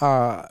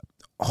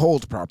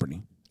hold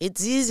property.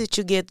 It's easy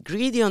to get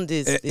greedy on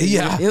this.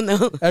 Yeah,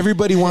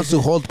 everybody wants to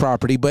hold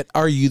property, but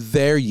are you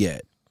there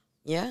yet?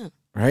 Yeah.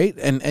 Right,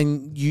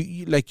 and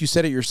you like you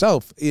said it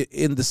yourself,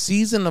 in the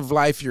season of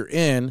life you're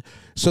in.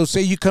 So say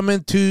you come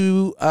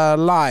into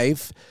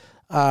life.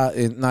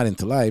 Not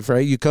into life,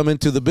 right? You come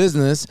into the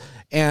business,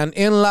 and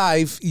in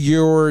life,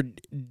 you're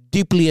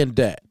deeply in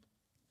debt.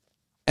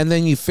 And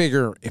then you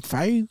figure, if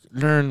I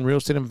learn real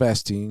estate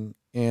investing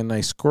and I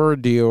score a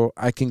deal,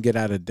 I can get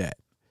out of debt.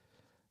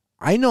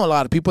 I know a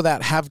lot of people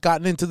that have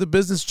gotten into the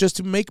business just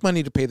to make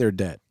money to pay their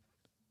debt,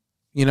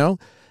 And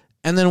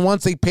then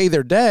once they pay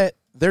their debt,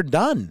 they're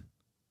done.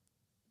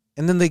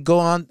 And then they go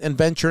on and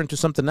venture into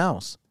something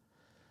else.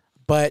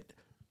 But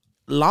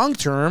long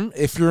term,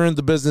 if you're in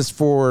the business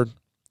for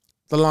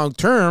the long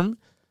term,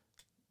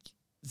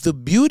 the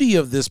beauty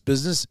of this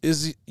business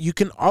is you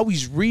can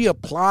always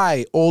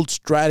reapply old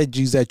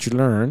strategies that you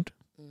learned,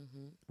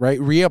 right?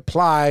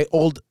 Reapply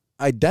old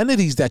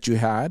identities that you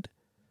had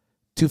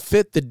to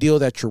fit the deal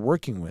that you're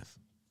working with,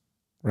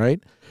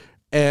 right?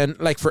 And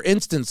like, for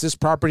instance, this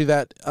property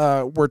that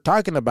we're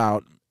talking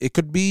about, it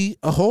could be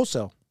a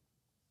wholesale.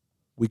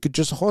 We could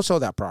just wholesale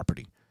that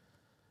property.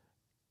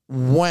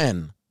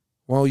 When?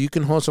 Well, you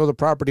can wholesale the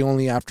property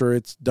only after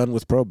it's done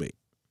with probate.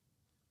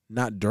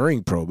 Not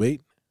during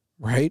probate,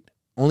 right?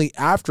 Only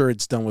after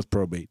it's done with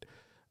probate.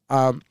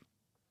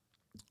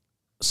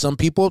 Some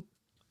people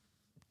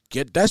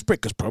get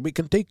desperate because probate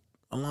can take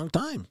a long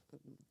time.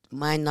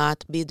 Might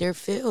not be their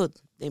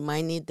field. They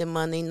might need the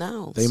money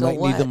now. They might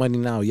need the money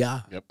now,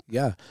 yeah. Yep.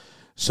 Yeah.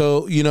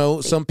 So,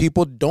 some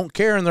people don't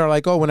care and they're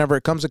like, oh, whenever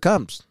it comes, it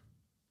comes.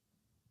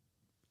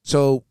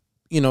 So,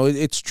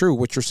 it's true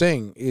what you're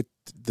saying.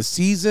 The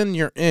season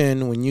you're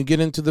in when you get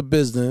into the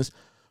business,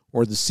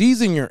 or the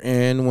season you're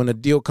in when a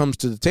deal comes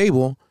to the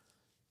table,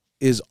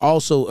 is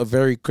also a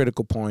very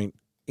critical point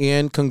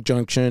in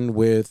conjunction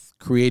with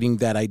creating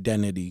that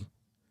identity.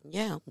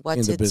 Yeah.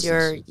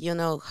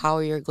 How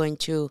you're going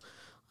to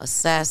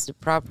assess the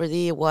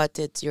property, what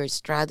it's your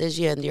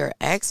strategy and your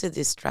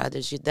exit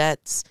strategy.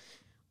 That's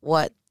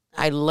what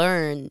I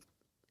learned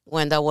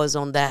when I was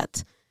on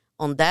that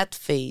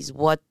phase.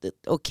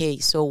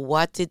 So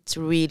what it's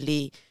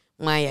really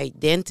my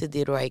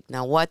identity right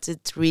now? What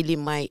it's really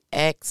my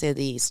exit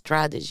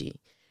strategy,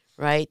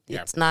 right?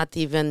 Yeah. It's not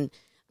even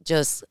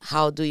just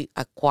how do you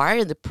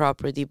acquire the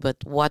property, but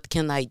what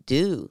can I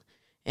do?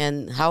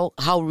 And how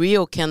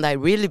real can I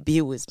really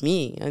be with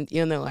me? And,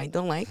 I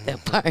don't like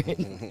that part.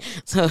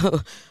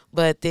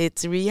 But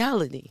it's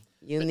reality.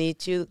 You need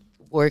to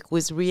work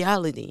with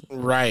reality.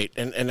 Right.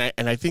 And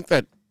I think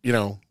that,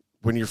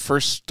 when you're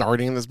first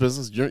starting in this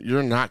business,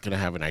 you're not going to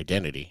have an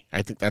identity.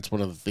 I think that's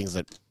one of the things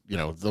that,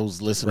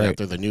 those listening out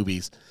there, the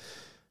newbies,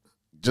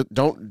 just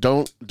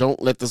don't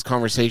let this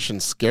conversation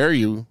scare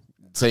you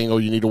saying, oh,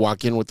 you need to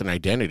walk in with an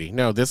identity.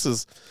 No, this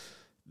is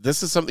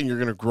something you're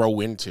going to grow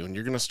into, and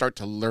you're going to start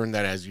to learn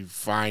that as you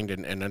find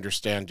and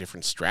understand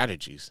different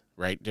strategies,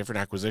 right? Different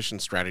acquisition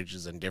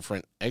strategies and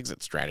different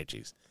exit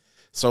strategies.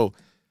 So,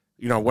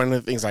 one of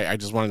the things I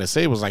just wanted to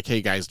say was like,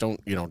 hey guys,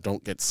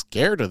 don't get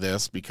scared of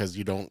this because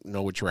you don't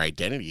know what your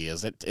identity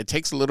is. It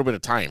takes a little bit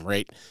of time,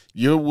 right?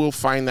 You will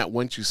find that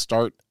once you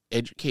start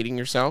educating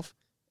yourself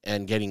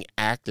and getting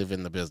active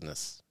in the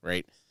business,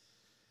 right?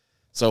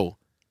 So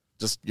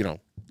just,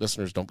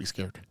 listeners, don't be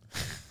scared.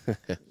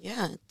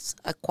 Yeah, it's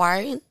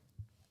acquiring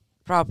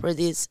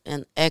properties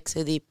and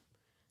exiting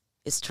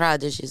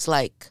strategies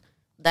like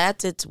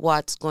that. It's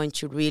what's going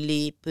to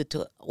really put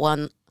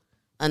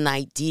an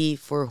idea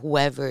for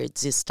whoever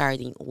is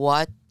starting.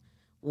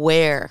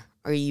 Where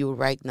are you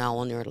right now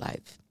on your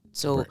life?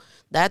 So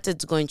that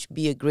is going to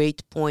be a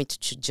great point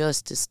to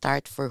just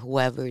start for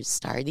whoever is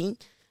starting.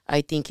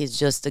 I think it's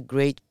just a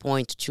great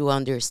point to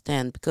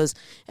understand, because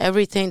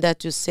everything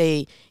that you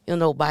say,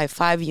 buy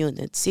 5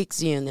 units,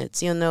 6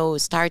 units,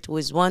 start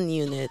with 1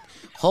 unit,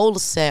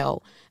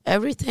 wholesale,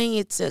 everything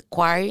it's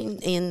acquiring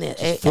in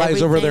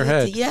flies over their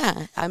head.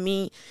 Yeah, I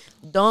mean,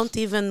 don't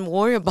even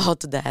worry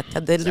about that.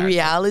 The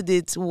reality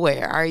is,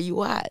 where are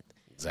you at?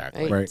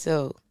 Exactly. Right.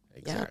 So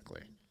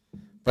exactly. Yeah.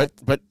 But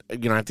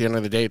at the end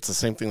of the day, it's the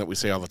same thing that we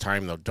say all the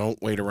time, though.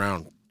 Don't wait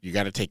around. You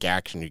got to take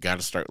action. You got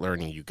to start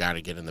learning. You got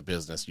to get in the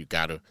business. You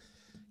got to,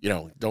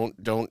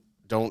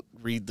 don't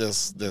read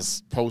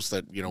this post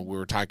that, we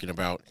were talking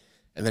about,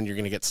 and then you're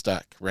going to get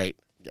stuck, right?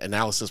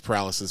 Analysis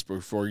paralysis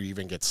before you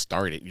even get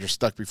started. You're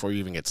stuck before you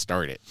even get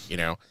started,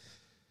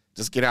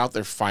 Just get out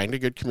there, find a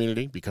good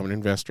community, become an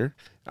investor,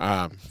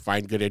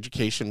 find good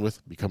education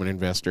with become an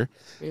investor.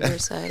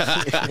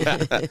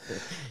 Riverside.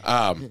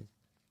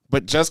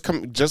 But just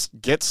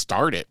get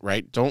started,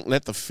 right? Don't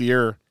let the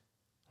fear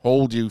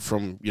hold you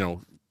from,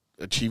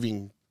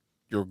 achieving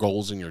your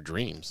goals and your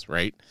dreams,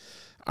 right?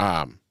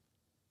 And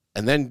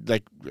then,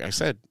 like I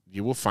said,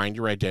 you will find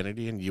your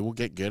identity and you will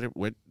get good at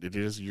what it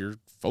is you're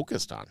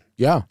focused on.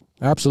 Yeah,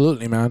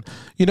 absolutely, man.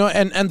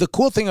 And the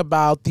cool thing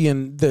about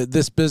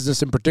this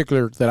business in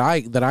particular that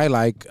I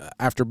like,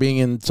 after being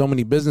in so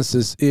many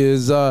businesses,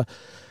 is I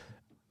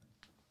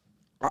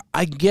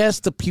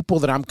guess the people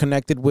that I'm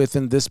connected with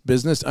in this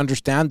business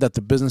understand that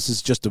the business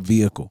is just a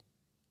vehicle.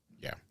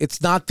 Yeah.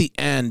 It's not the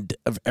end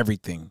of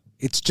everything.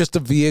 It's just a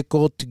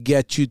vehicle to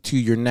get you to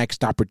your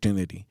next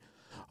opportunity.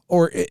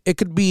 Or it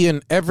could be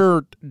an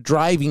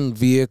ever-driving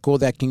vehicle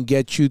that can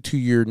get you to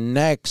your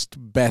next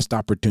best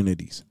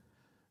opportunities,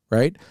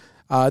 right?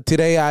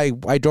 Today,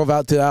 I drove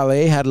out to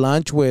LA, had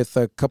lunch with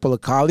a couple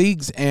of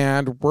colleagues,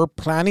 and we're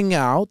planning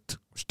out,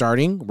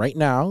 starting right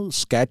now,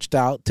 sketched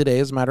out today,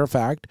 as a matter of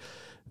fact,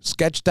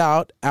 sketched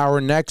out our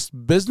next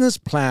business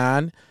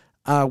plan,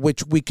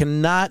 which we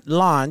cannot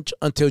launch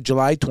until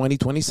July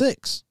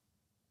 2026.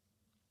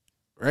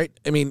 Right?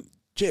 I mean,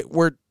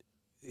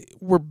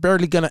 we're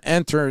barely going to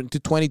enter into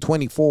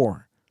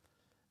 2024,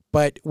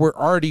 but we're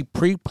already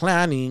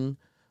pre-planning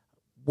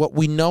what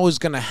we know is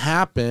going to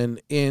happen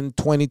in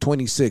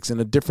 2026 in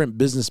a different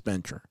business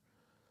venture.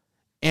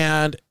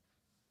 And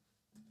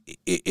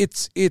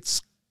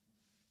it's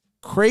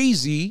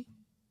crazy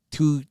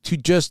to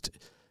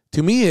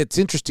me, it's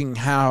interesting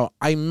how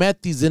I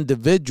met these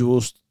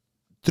individuals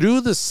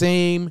through the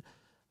same,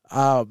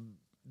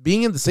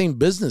 being in the same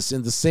business,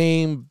 in the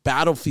same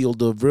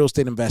battlefield of real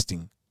estate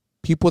investing.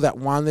 People that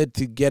wanted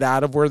to get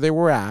out of where they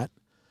were at.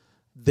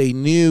 They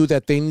knew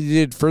that they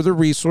needed further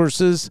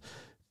resources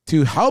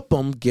to help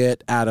them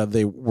get out of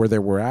where they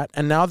were at.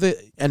 And now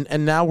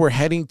now we're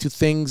heading to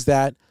things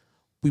that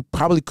we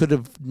probably could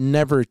have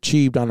never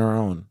achieved on our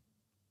own.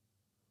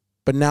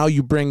 But now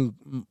you bring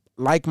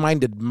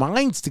like-minded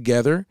minds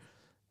together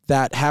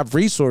that have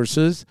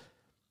resources,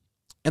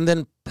 and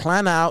then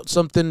plan out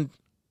something,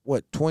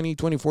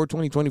 2024,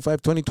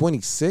 2025,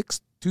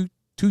 2026,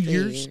 two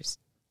years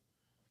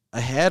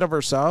ahead of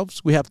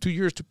ourselves. We have 2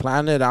 years to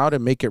plan it out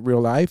and make it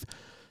real life.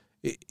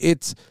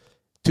 It's,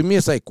 to me,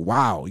 it's like,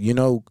 wow,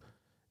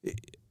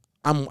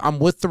 I'm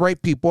with the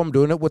right people. I'm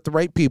doing it with the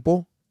right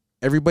people.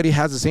 Everybody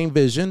has the same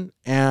vision,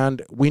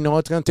 and we know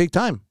it's going to take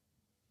time,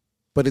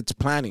 but it's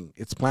planning.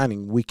 It's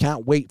planning. We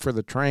can't wait for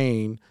the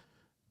train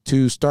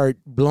to start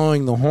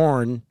blowing the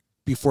horn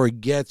before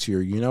it gets here.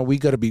 We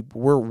got to be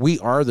where we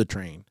are the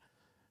train,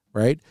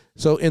 right?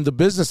 So in the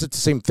business, it's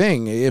the same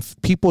thing.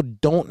 If people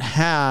don't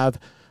have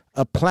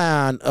a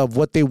plan of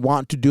what they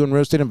want to do in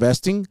real estate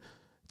investing,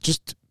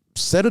 just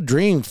set a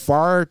dream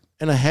far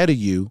and ahead of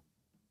you,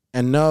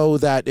 and know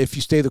that if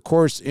you stay the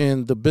course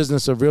in the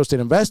business of real estate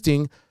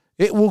investing,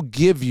 it will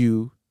give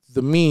you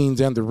the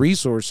means and the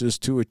resources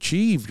to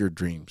achieve your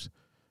dreams.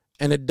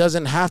 And it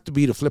doesn't have to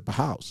be to flip a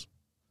house,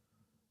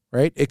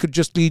 right? It could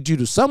just lead you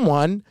to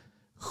someone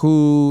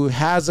who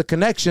has a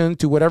connection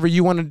to whatever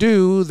you want to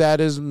do that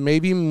is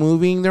maybe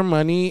moving their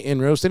money in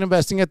real estate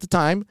investing at the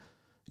time.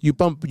 You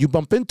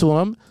bump into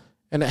them,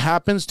 and it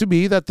happens to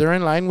be that they're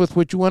in line with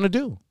what you want to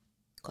do.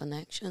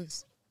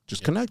 Connections.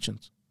 Just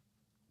connections.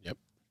 Yep.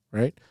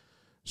 Right?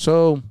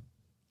 So,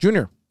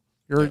 Junior,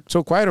 you're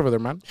so quiet over there,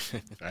 man.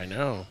 I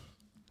know.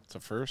 It's a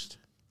first.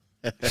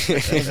 Thoughts? You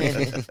have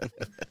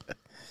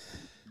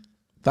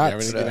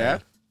anything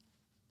to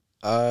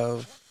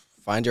add?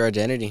 Find your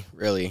identity,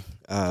 really.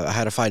 I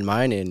had to find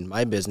mine in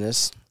my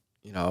business.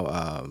 You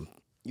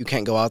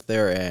can't go out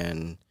there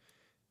and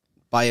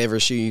buy every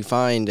shoe you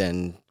find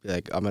and be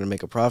like, I'm going to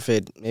make a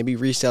profit. Maybe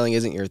reselling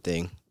isn't your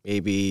thing.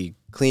 Maybe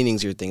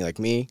cleaning's your thing. Like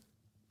me,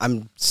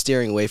 I'm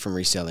steering away from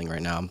reselling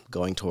right now. I'm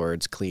going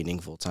towards cleaning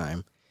full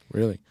time.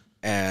 Really?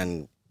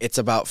 And it's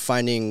about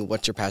finding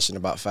what you're passionate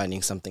about,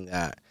 finding something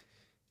that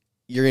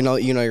you're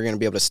going to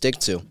be able to stick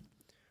to.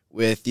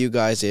 With you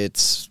guys,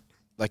 it's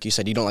like you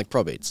said, you don't like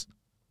probates.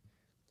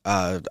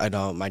 I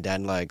know my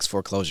dad likes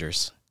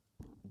foreclosures.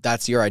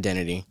 That's your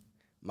identity.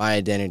 My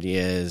identity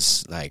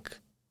is like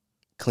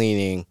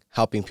cleaning,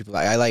 helping people.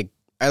 I like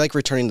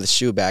returning the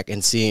shoe back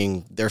and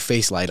seeing their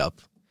face light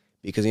up,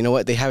 because you know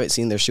what? They haven't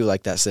seen their shoe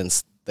like that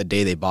since the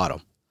day they bought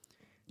them.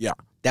 Yeah.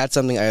 That's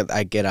something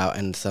I get out,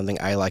 and something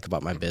I like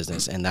about my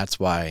business, and that's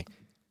why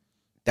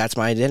that's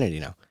my identity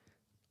now.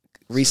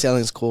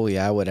 Reselling is cool,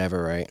 yeah,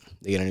 whatever, right?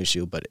 They get a new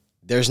shoe, but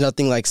there's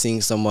nothing like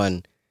seeing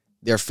someone,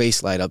 their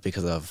face light up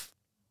because of,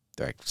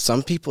 like,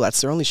 some people,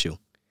 that's their only shoe.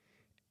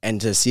 And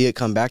to see it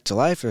come back to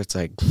life, it's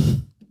like,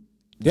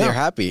 they're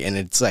happy, and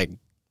it's like,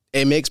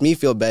 it makes me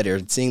feel better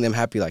seeing them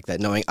happy like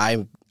that, knowing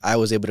I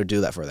was able to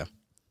do that for them.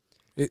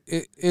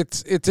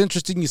 It's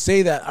interesting you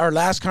say that. Our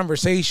last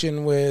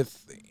conversation with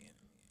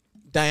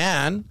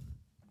Diane,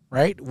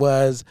 right,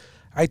 was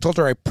I told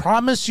her, I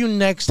promise you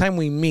next time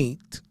we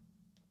meet,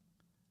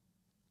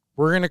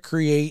 we're going to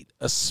create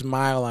a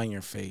smile on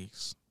your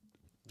face.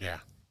 Yeah.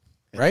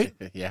 Right?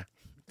 Yeah.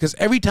 Because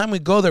every time we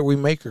go there, we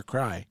make her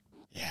cry.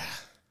 Yeah.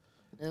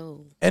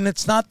 No. And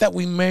it's not that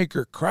we make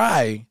her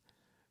cry.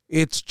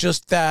 It's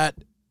just that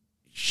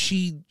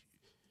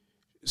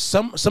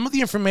some of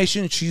the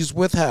information she's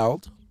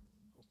withheld,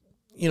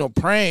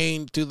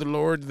 praying to the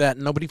Lord that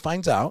nobody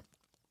finds out.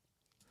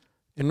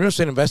 In real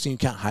estate investing, you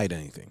can't hide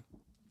anything.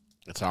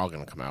 It's all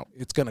going to come out.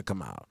 It's going to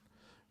come out,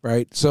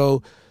 right?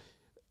 So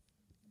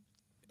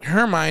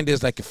her mind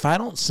is like, if I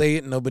don't say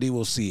it, nobody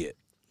will see it,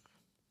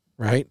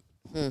 right?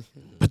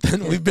 But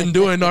then we've been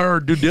doing our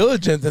due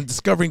diligence and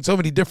discovering so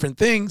many different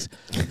things,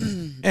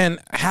 and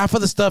half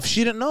of the stuff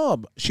she didn't know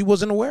about. She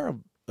wasn't aware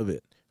of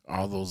it.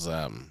 All those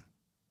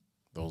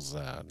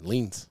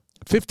liens.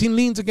 15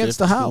 liens against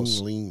the house.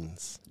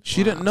 Liens.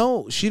 She didn't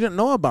know. She didn't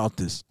know about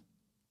this,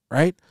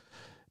 right?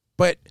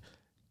 But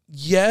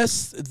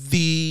yes,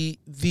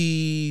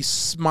 the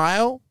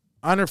smile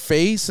on her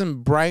face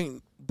and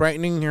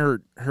brightening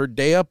her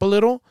day up a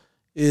little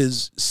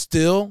is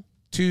still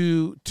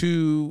to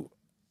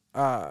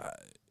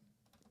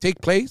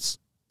take place,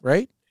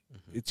 right?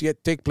 It's yet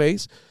to take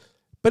place,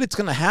 but it's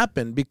going to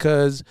happen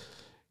because,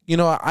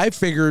 I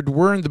figured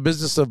we're in the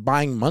business of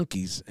buying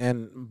monkeys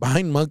and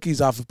buying monkeys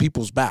off of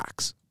people's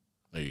backs.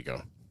 There you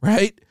go.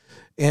 Right.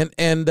 And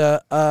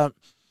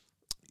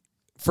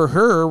for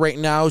her right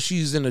now,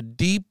 she's in a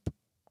deep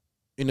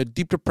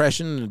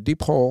depression, in a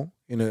deep hole,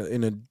 in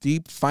a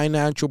deep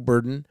financial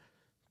burden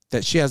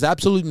that she has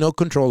absolutely no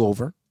control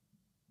over.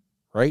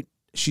 Right.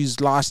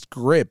 She's lost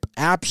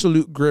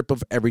absolute grip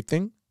of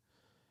everything,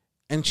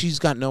 and she's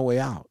got no way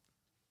out.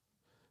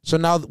 So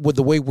now with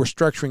the way we're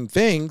structuring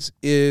things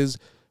is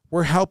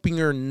we're helping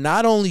her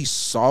not only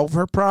solve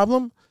her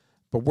problem,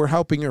 but we're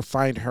helping her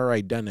find her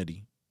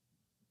identity.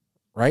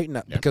 Right?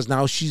 Now, yep. Because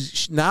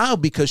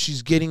because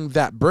she's getting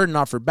that burden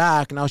off her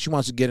back, now she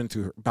wants to get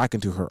back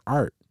into her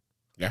art.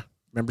 Yeah.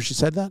 Remember she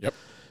said that? Yep.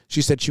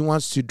 She said she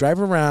wants to drive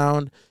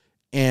around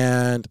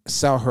and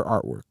sell her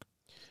artwork.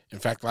 In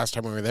fact, last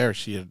time we were there,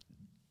 she had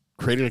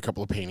created a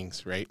couple of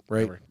paintings, right?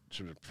 Right. Her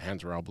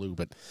hands were all blue,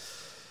 but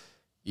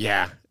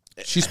yeah.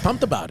 She's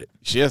pumped about it.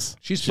 She is.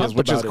 She's pumped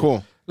which about is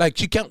cool. Like,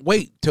 she can't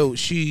wait till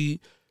she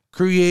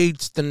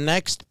creates the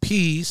next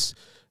piece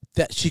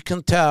that she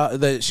can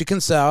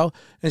sell,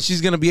 and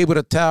she's going to be able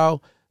to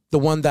tell the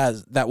one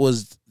that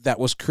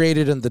was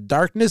created in the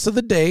darkness of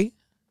the day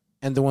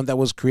and the one that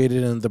was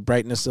created in the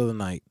brightness of the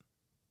night.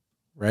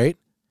 Right?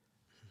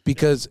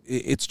 Because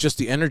it's just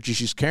the energy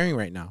she's carrying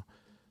right now.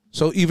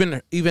 So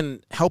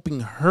even helping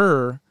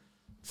her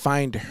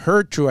find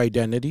her true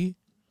identity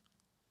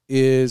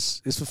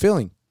is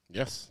fulfilling.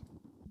 Yes.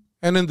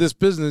 And in this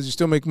business, you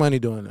still make money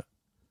doing it.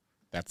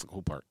 That's the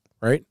cool part.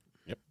 Right?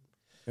 Yep.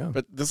 Yeah.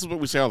 But this is what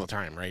we say all the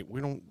time, right? We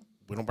don't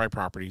buy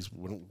properties.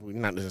 We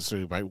not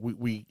necessarily buy.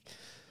 We're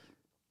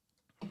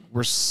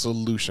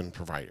solution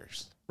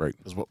providers. Right.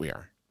 Is what we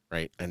are.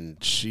 Right.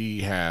 And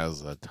she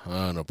has a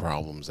ton of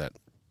problems that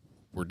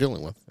we're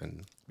dealing with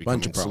and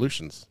becoming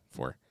solutions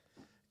for.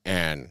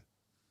 And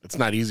it's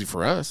not easy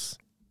for us,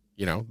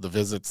 the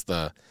visits,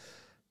 the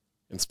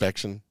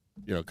inspection,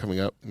 coming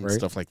up and right.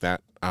 stuff like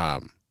that.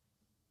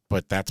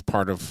 But that's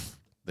part of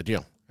the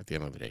deal at the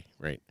end of the day,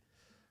 right?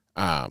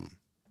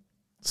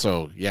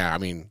 So, yeah, I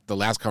mean, the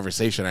last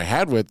conversation I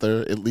had with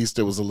her, at least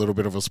it was a little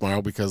bit of a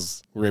smile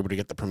because we were able to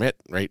get the permit,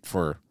 right,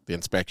 for the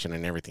inspection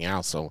and everything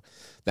else. So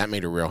that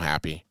made her real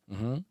happy,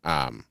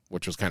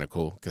 which was kind of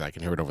cool because I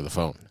can hear it over the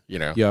phone,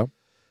 Yeah.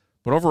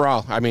 But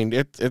overall, I mean,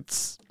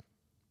 this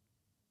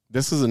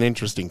is an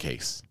interesting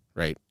case,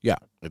 right? Yeah.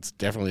 It's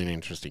definitely an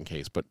interesting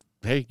case. But,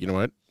 hey, you know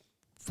what?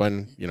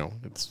 Fun,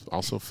 it's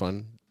also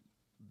fun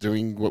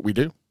doing what we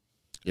do,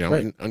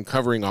 right. and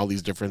uncovering all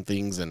these different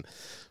things and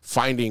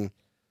finding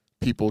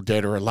people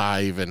dead or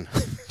alive and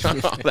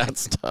all that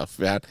stuff,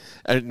 man.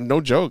 And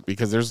no joke,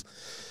 because there's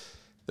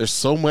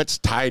so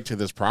much tied to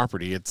this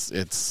property.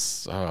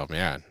 It's oh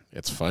man,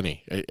 it's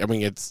funny. I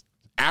mean, it's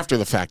after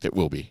the fact it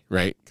will be,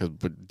 right?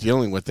 But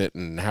dealing with it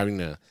and having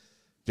to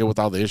deal with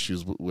all the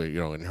issues,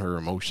 and her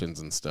emotions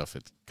and stuff,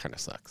 it kind of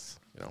sucks,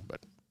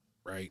 but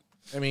right.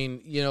 I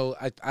mean,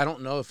 I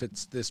don't know if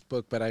it's this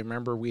book, but I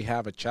remember we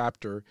have a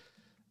chapter,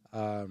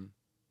 and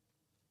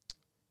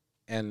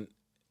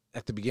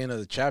at the beginning of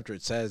the chapter,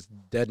 it says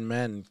dead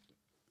men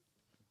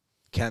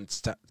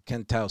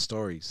can't tell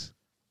stories.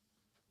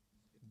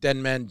 Dead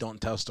men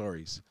don't tell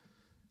stories.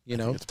 You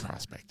know, it's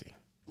prospecting.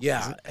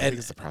 Yeah, I think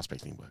it's the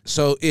prospecting book.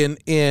 So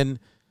in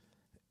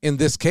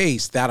this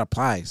case, that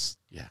applies.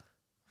 Yeah.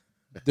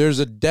 There's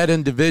a dead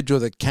individual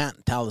that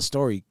can't tell the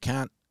story,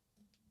 can't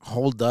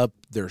hold up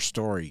their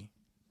story,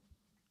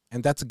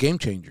 and that's a game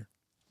changer.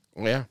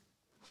 Yeah.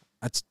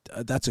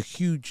 That's a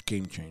huge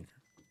game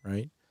changer,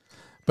 right?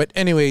 But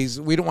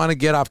anyways, we don't want to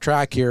get off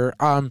track here.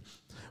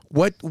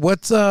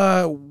 What's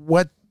a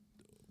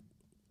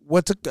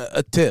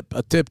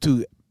tip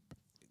to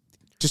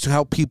just to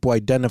help people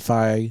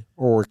identify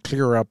or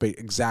clear up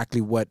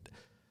exactly what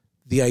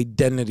the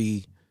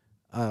identity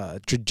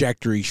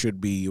trajectory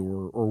should be,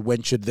 or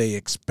when should they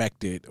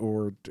expect it,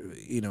 or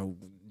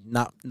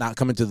not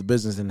come into the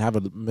business and have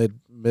a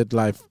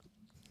midlife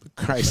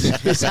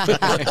crisis.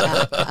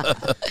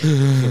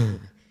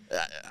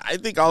 I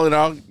think all in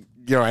all,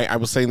 I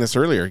was saying this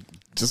earlier.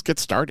 Just get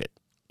started.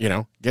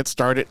 Get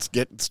started.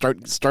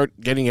 Start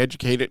getting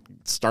educated.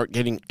 Start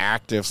getting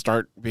active.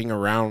 Start being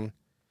around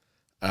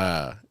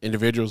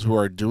individuals who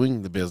are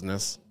doing the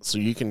business, so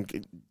you can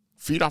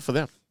feed off of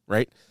them,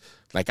 right?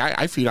 Like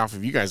I feed off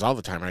of you guys all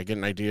the time. I get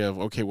an idea of,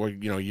 okay, well,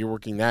 you're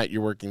working that,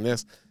 you're working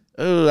this.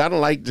 Oh, I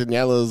don't like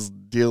Daniela's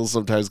deals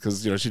sometimes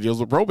because she deals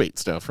with probate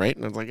stuff, right?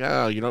 And I was like,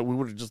 oh, we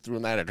would have just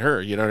thrown that at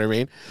her. You know what I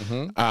mean?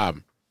 Mm-hmm.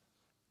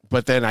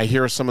 But then I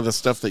hear some of the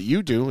stuff that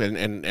you do,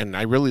 and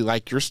I really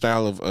like your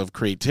style of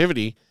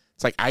creativity.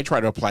 It's like I try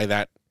to apply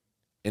that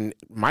in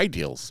my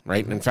deals,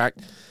 right? Mm-hmm. And in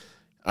fact,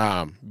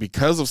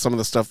 because of some of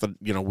the stuff that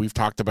we've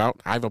talked about,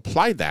 I've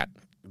applied that.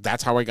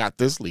 That's how I got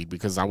this lead,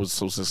 because I was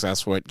so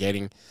successful at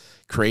getting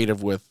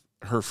creative with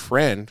her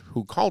friend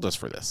who called us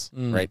for this,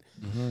 right?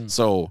 Mm-hmm.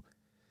 So,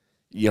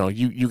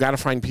 you got to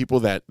find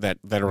people that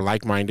are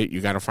like-minded.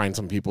 You got to find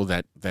some people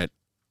that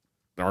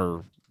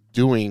are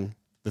doing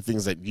the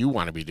things that you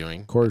want to be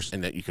doing, of course,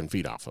 and that you can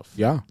feed off of.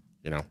 Yeah,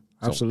 So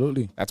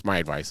absolutely. That's my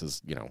advice: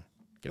 is get out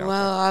there.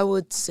 I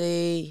would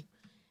say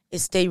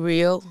stay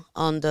real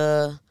on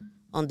the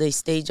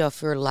stage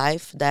of your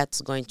life.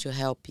 That's going to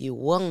help you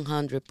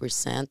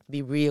 100%.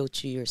 Be real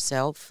to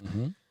yourself.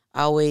 Mm-hmm.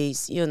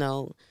 Always,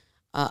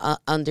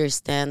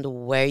 understand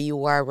where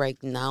you are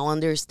right now.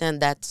 Understand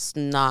that's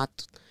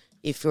not,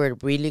 if you're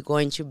really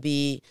going to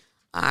be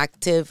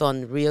active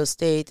on real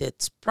estate,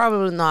 it's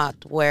probably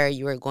not where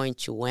you are going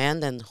to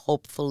end, and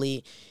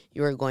hopefully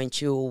you're going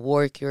to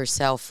work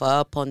yourself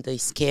up on the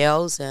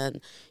scales, and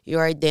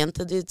your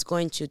identity is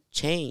going to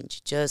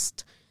change.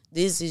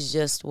 This is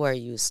just where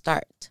you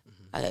start.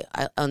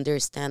 I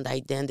understand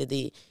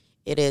identity.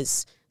 It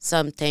is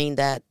something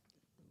that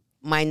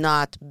might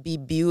not be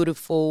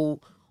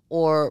beautiful,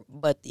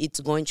 but it's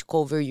going to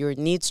cover your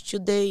needs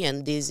today,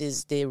 and this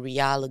is the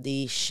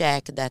reality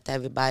check that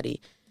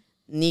everybody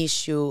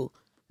needs to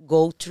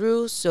go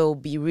through. So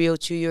be real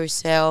to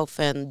yourself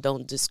and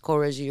don't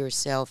discourage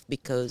yourself,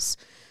 because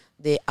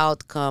the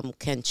outcome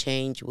can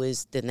change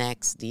with the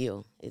next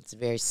deal. It's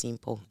very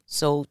simple.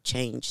 So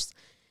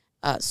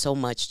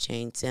much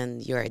change,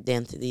 and your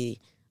identity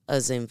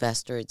as an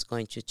investor, it's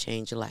going to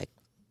change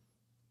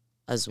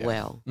as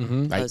well.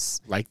 Mm-hmm.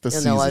 Like the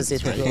seasons, as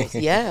it goes.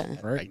 Yeah.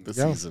 Right. Like the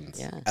seasons.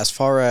 Yeah. As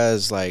far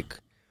as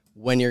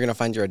when you're going to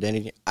find your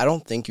identity, I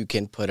don't think you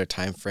can put a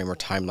time frame or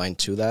timeline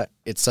to that.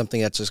 It's something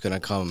that's just going to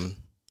come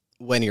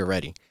when you're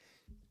ready.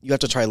 You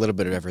have to try a little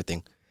bit of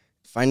everything.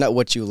 Find out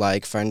what you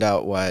like, find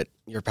out what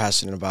you're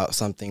passionate about,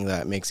 something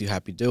that makes you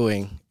happy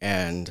doing,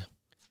 and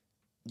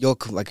you'll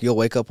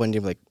wake up one day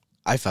and be like,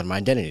 I found my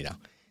identity now.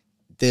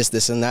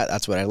 This, and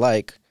that's what I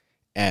like,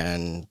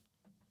 and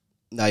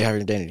now you have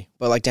your identity.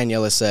 But like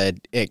Daniela said,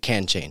 it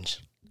can change.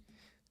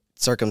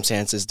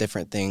 Circumstances,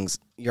 different things,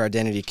 your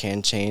identity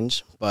can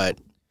change, but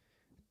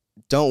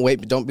don't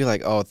wait. Don't be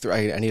like,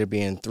 I need to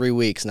be in 3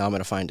 weeks, now I'm going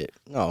to find it.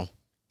 No,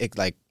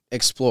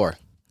 explore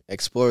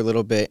a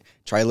little bit,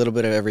 try a little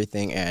bit of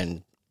everything,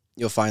 and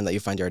you'll find that you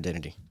find your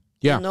identity.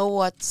 Yeah. You know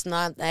what's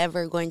not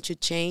ever going to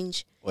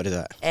change? What is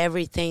that?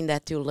 Everything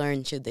that you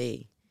learn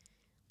today.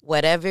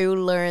 Whatever you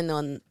learn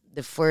on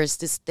the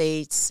first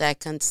stage,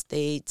 second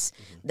stage,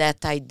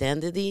 that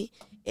identity,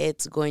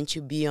 it's going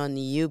to be on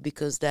you,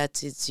 because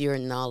it's your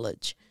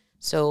knowledge.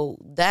 So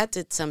that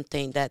is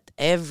something that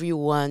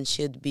everyone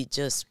should be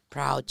just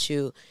proud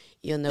to,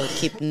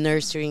 keep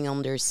nurturing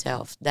on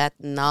themselves. That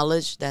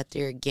knowledge that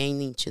they're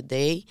gaining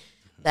today,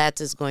 that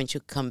is going to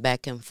come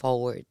back and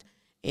forward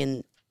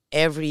in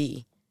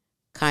every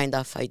kind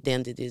of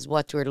identities.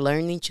 What you're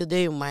learning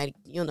today, you might,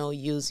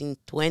 use in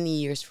 20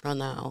 years from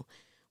now,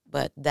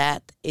 but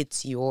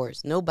it's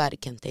yours. Nobody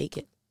can take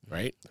it.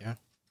 Right?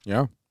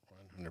 Yeah.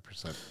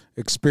 100%.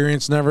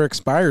 Experience never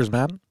expires,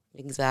 man.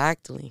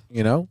 Exactly.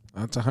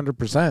 That's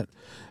 100%.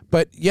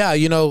 But yeah,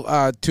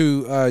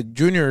 to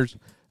Junior's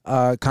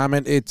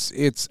comment,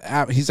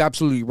 he's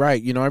absolutely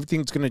right.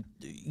 Everything's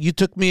you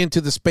took me into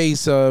the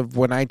space of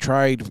when I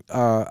tried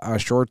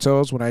short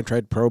sales, when I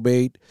tried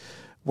probate,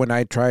 when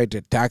I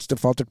tried tax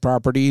defaulted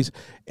properties,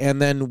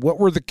 and then what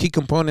were the key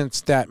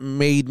components that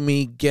made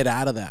me get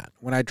out of that?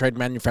 When I tried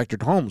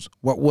manufactured homes,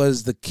 what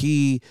was the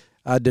key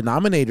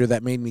denominator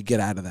that made me get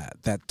out of that.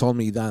 That told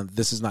me that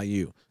this is not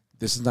you.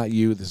 This is not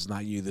you. This is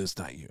not you. This is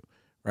not you.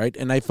 Right.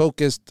 And I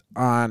focused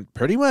on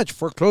pretty much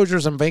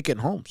foreclosures and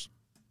vacant homes.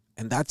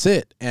 And that's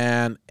it.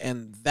 And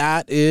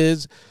that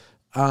is,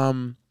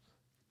 that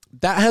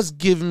has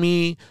given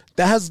me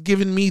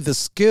the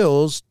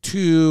skills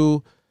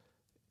to,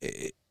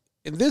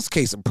 in this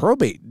case, a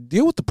probate,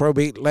 deal with the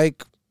probate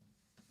like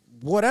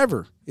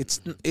whatever. It's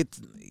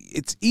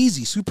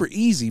easy, super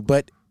easy.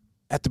 But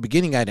at the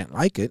beginning, I didn't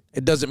like it.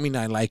 It doesn't mean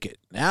I like it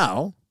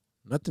now.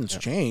 Nothing's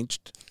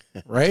changed,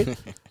 right?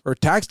 Or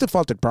tax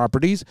defaulted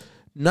properties,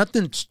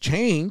 nothing's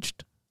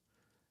changed.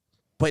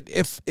 But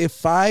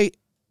if I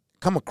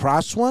come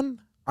across one,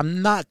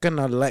 I'm not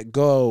gonna let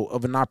go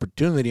of an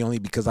opportunity only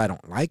because I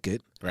don't like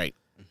it. Right.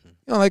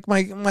 You know, like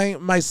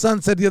my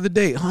son said the other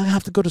day, I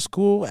have to go to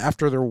school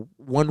after their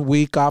 1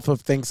 week off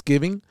of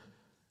Thanksgiving.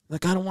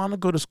 Like, I don't want to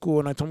go to school.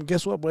 And I told him,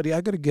 guess what, buddy? I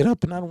got to get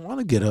up, and I don't want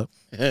to get up.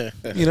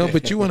 You know,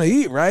 but you want to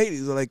eat, right?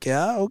 He's like,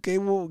 yeah, okay,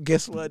 well,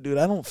 guess what, dude?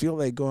 I don't feel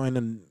like going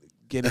and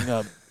getting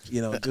up,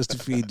 you know, just to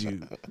feed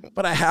you.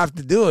 But I have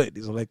to do it.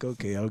 He's like,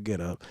 okay, I'll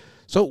get up.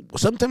 So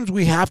sometimes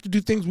we have to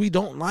do things we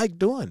don't like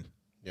doing.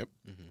 Yep.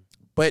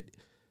 But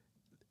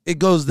it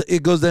goes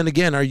then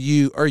again, are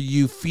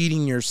you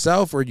feeding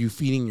yourself or are you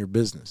feeding your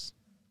business?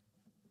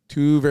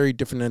 Two very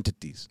different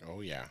entities.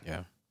 Oh, yeah.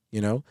 Yeah.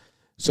 You know?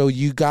 So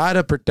you got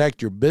to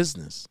protect your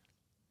business.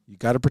 You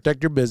got to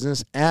protect your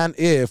business. And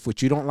if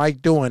what you don't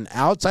like doing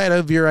outside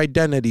of your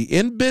identity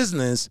in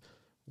business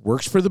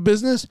works for the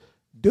business,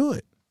 do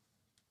it.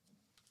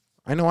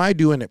 I know I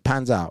do, and it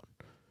pans out,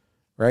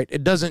 right?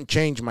 It doesn't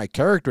change my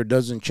character. It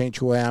doesn't change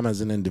who I am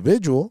as an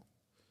individual.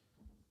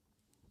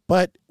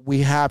 But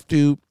we have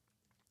to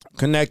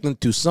connect them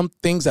to some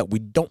things that we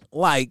don't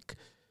like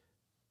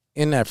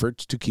in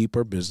efforts to keep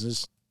our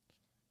business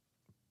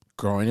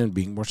growing and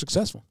being more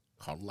successful.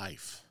 Called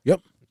life.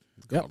 Yep.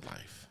 Called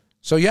life.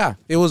 So, yeah,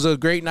 it was a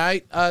great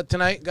night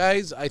tonight,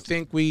 guys. I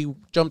think we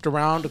jumped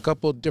around a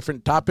couple of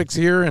different topics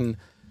here and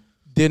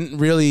didn't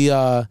really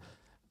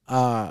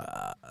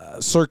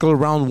circle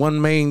around one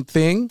main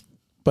thing.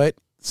 But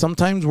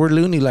sometimes we're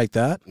loony like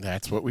that.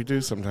 That's what we do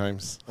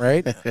sometimes.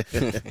 Right?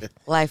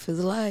 Life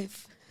is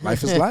life.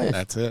 Life is life.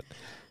 That's it.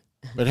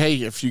 But hey,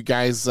 if you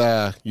guys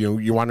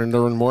you want to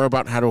learn more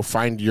about how to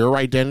find your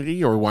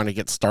identity or want to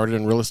get started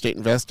in real estate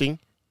investing,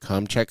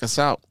 come check us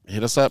out.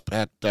 Hit us up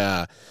at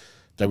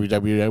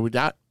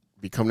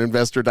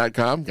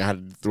www.becomeinvestor.com. Got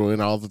to throw in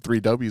all the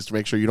 3 W's to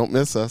make sure you don't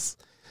miss us.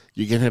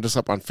 You can hit us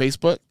up on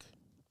Facebook,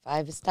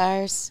 5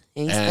 stars,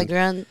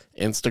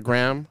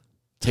 Instagram,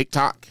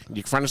 TikTok.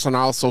 You can find us on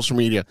all social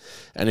media.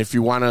 And if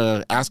you want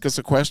to ask us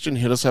a question,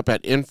 hit us up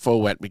at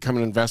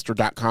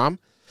info@becomeinvestor.com.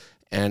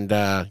 And,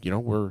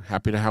 we're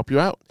happy to help you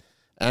out.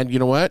 And you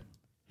know what?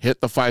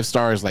 Hit the 5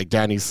 stars like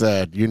Danny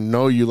said. You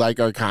know you like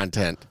our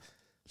content.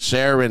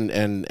 Share and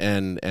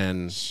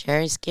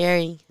share is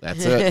scary.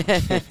 That's it.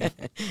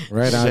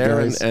 Right on,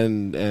 share guys.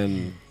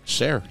 and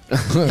share.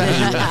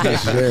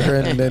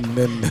 Share and then. All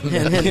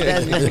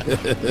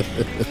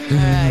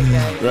right,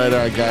 guys. Right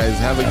on, guys.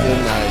 Have a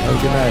good night. Have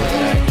a good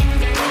night.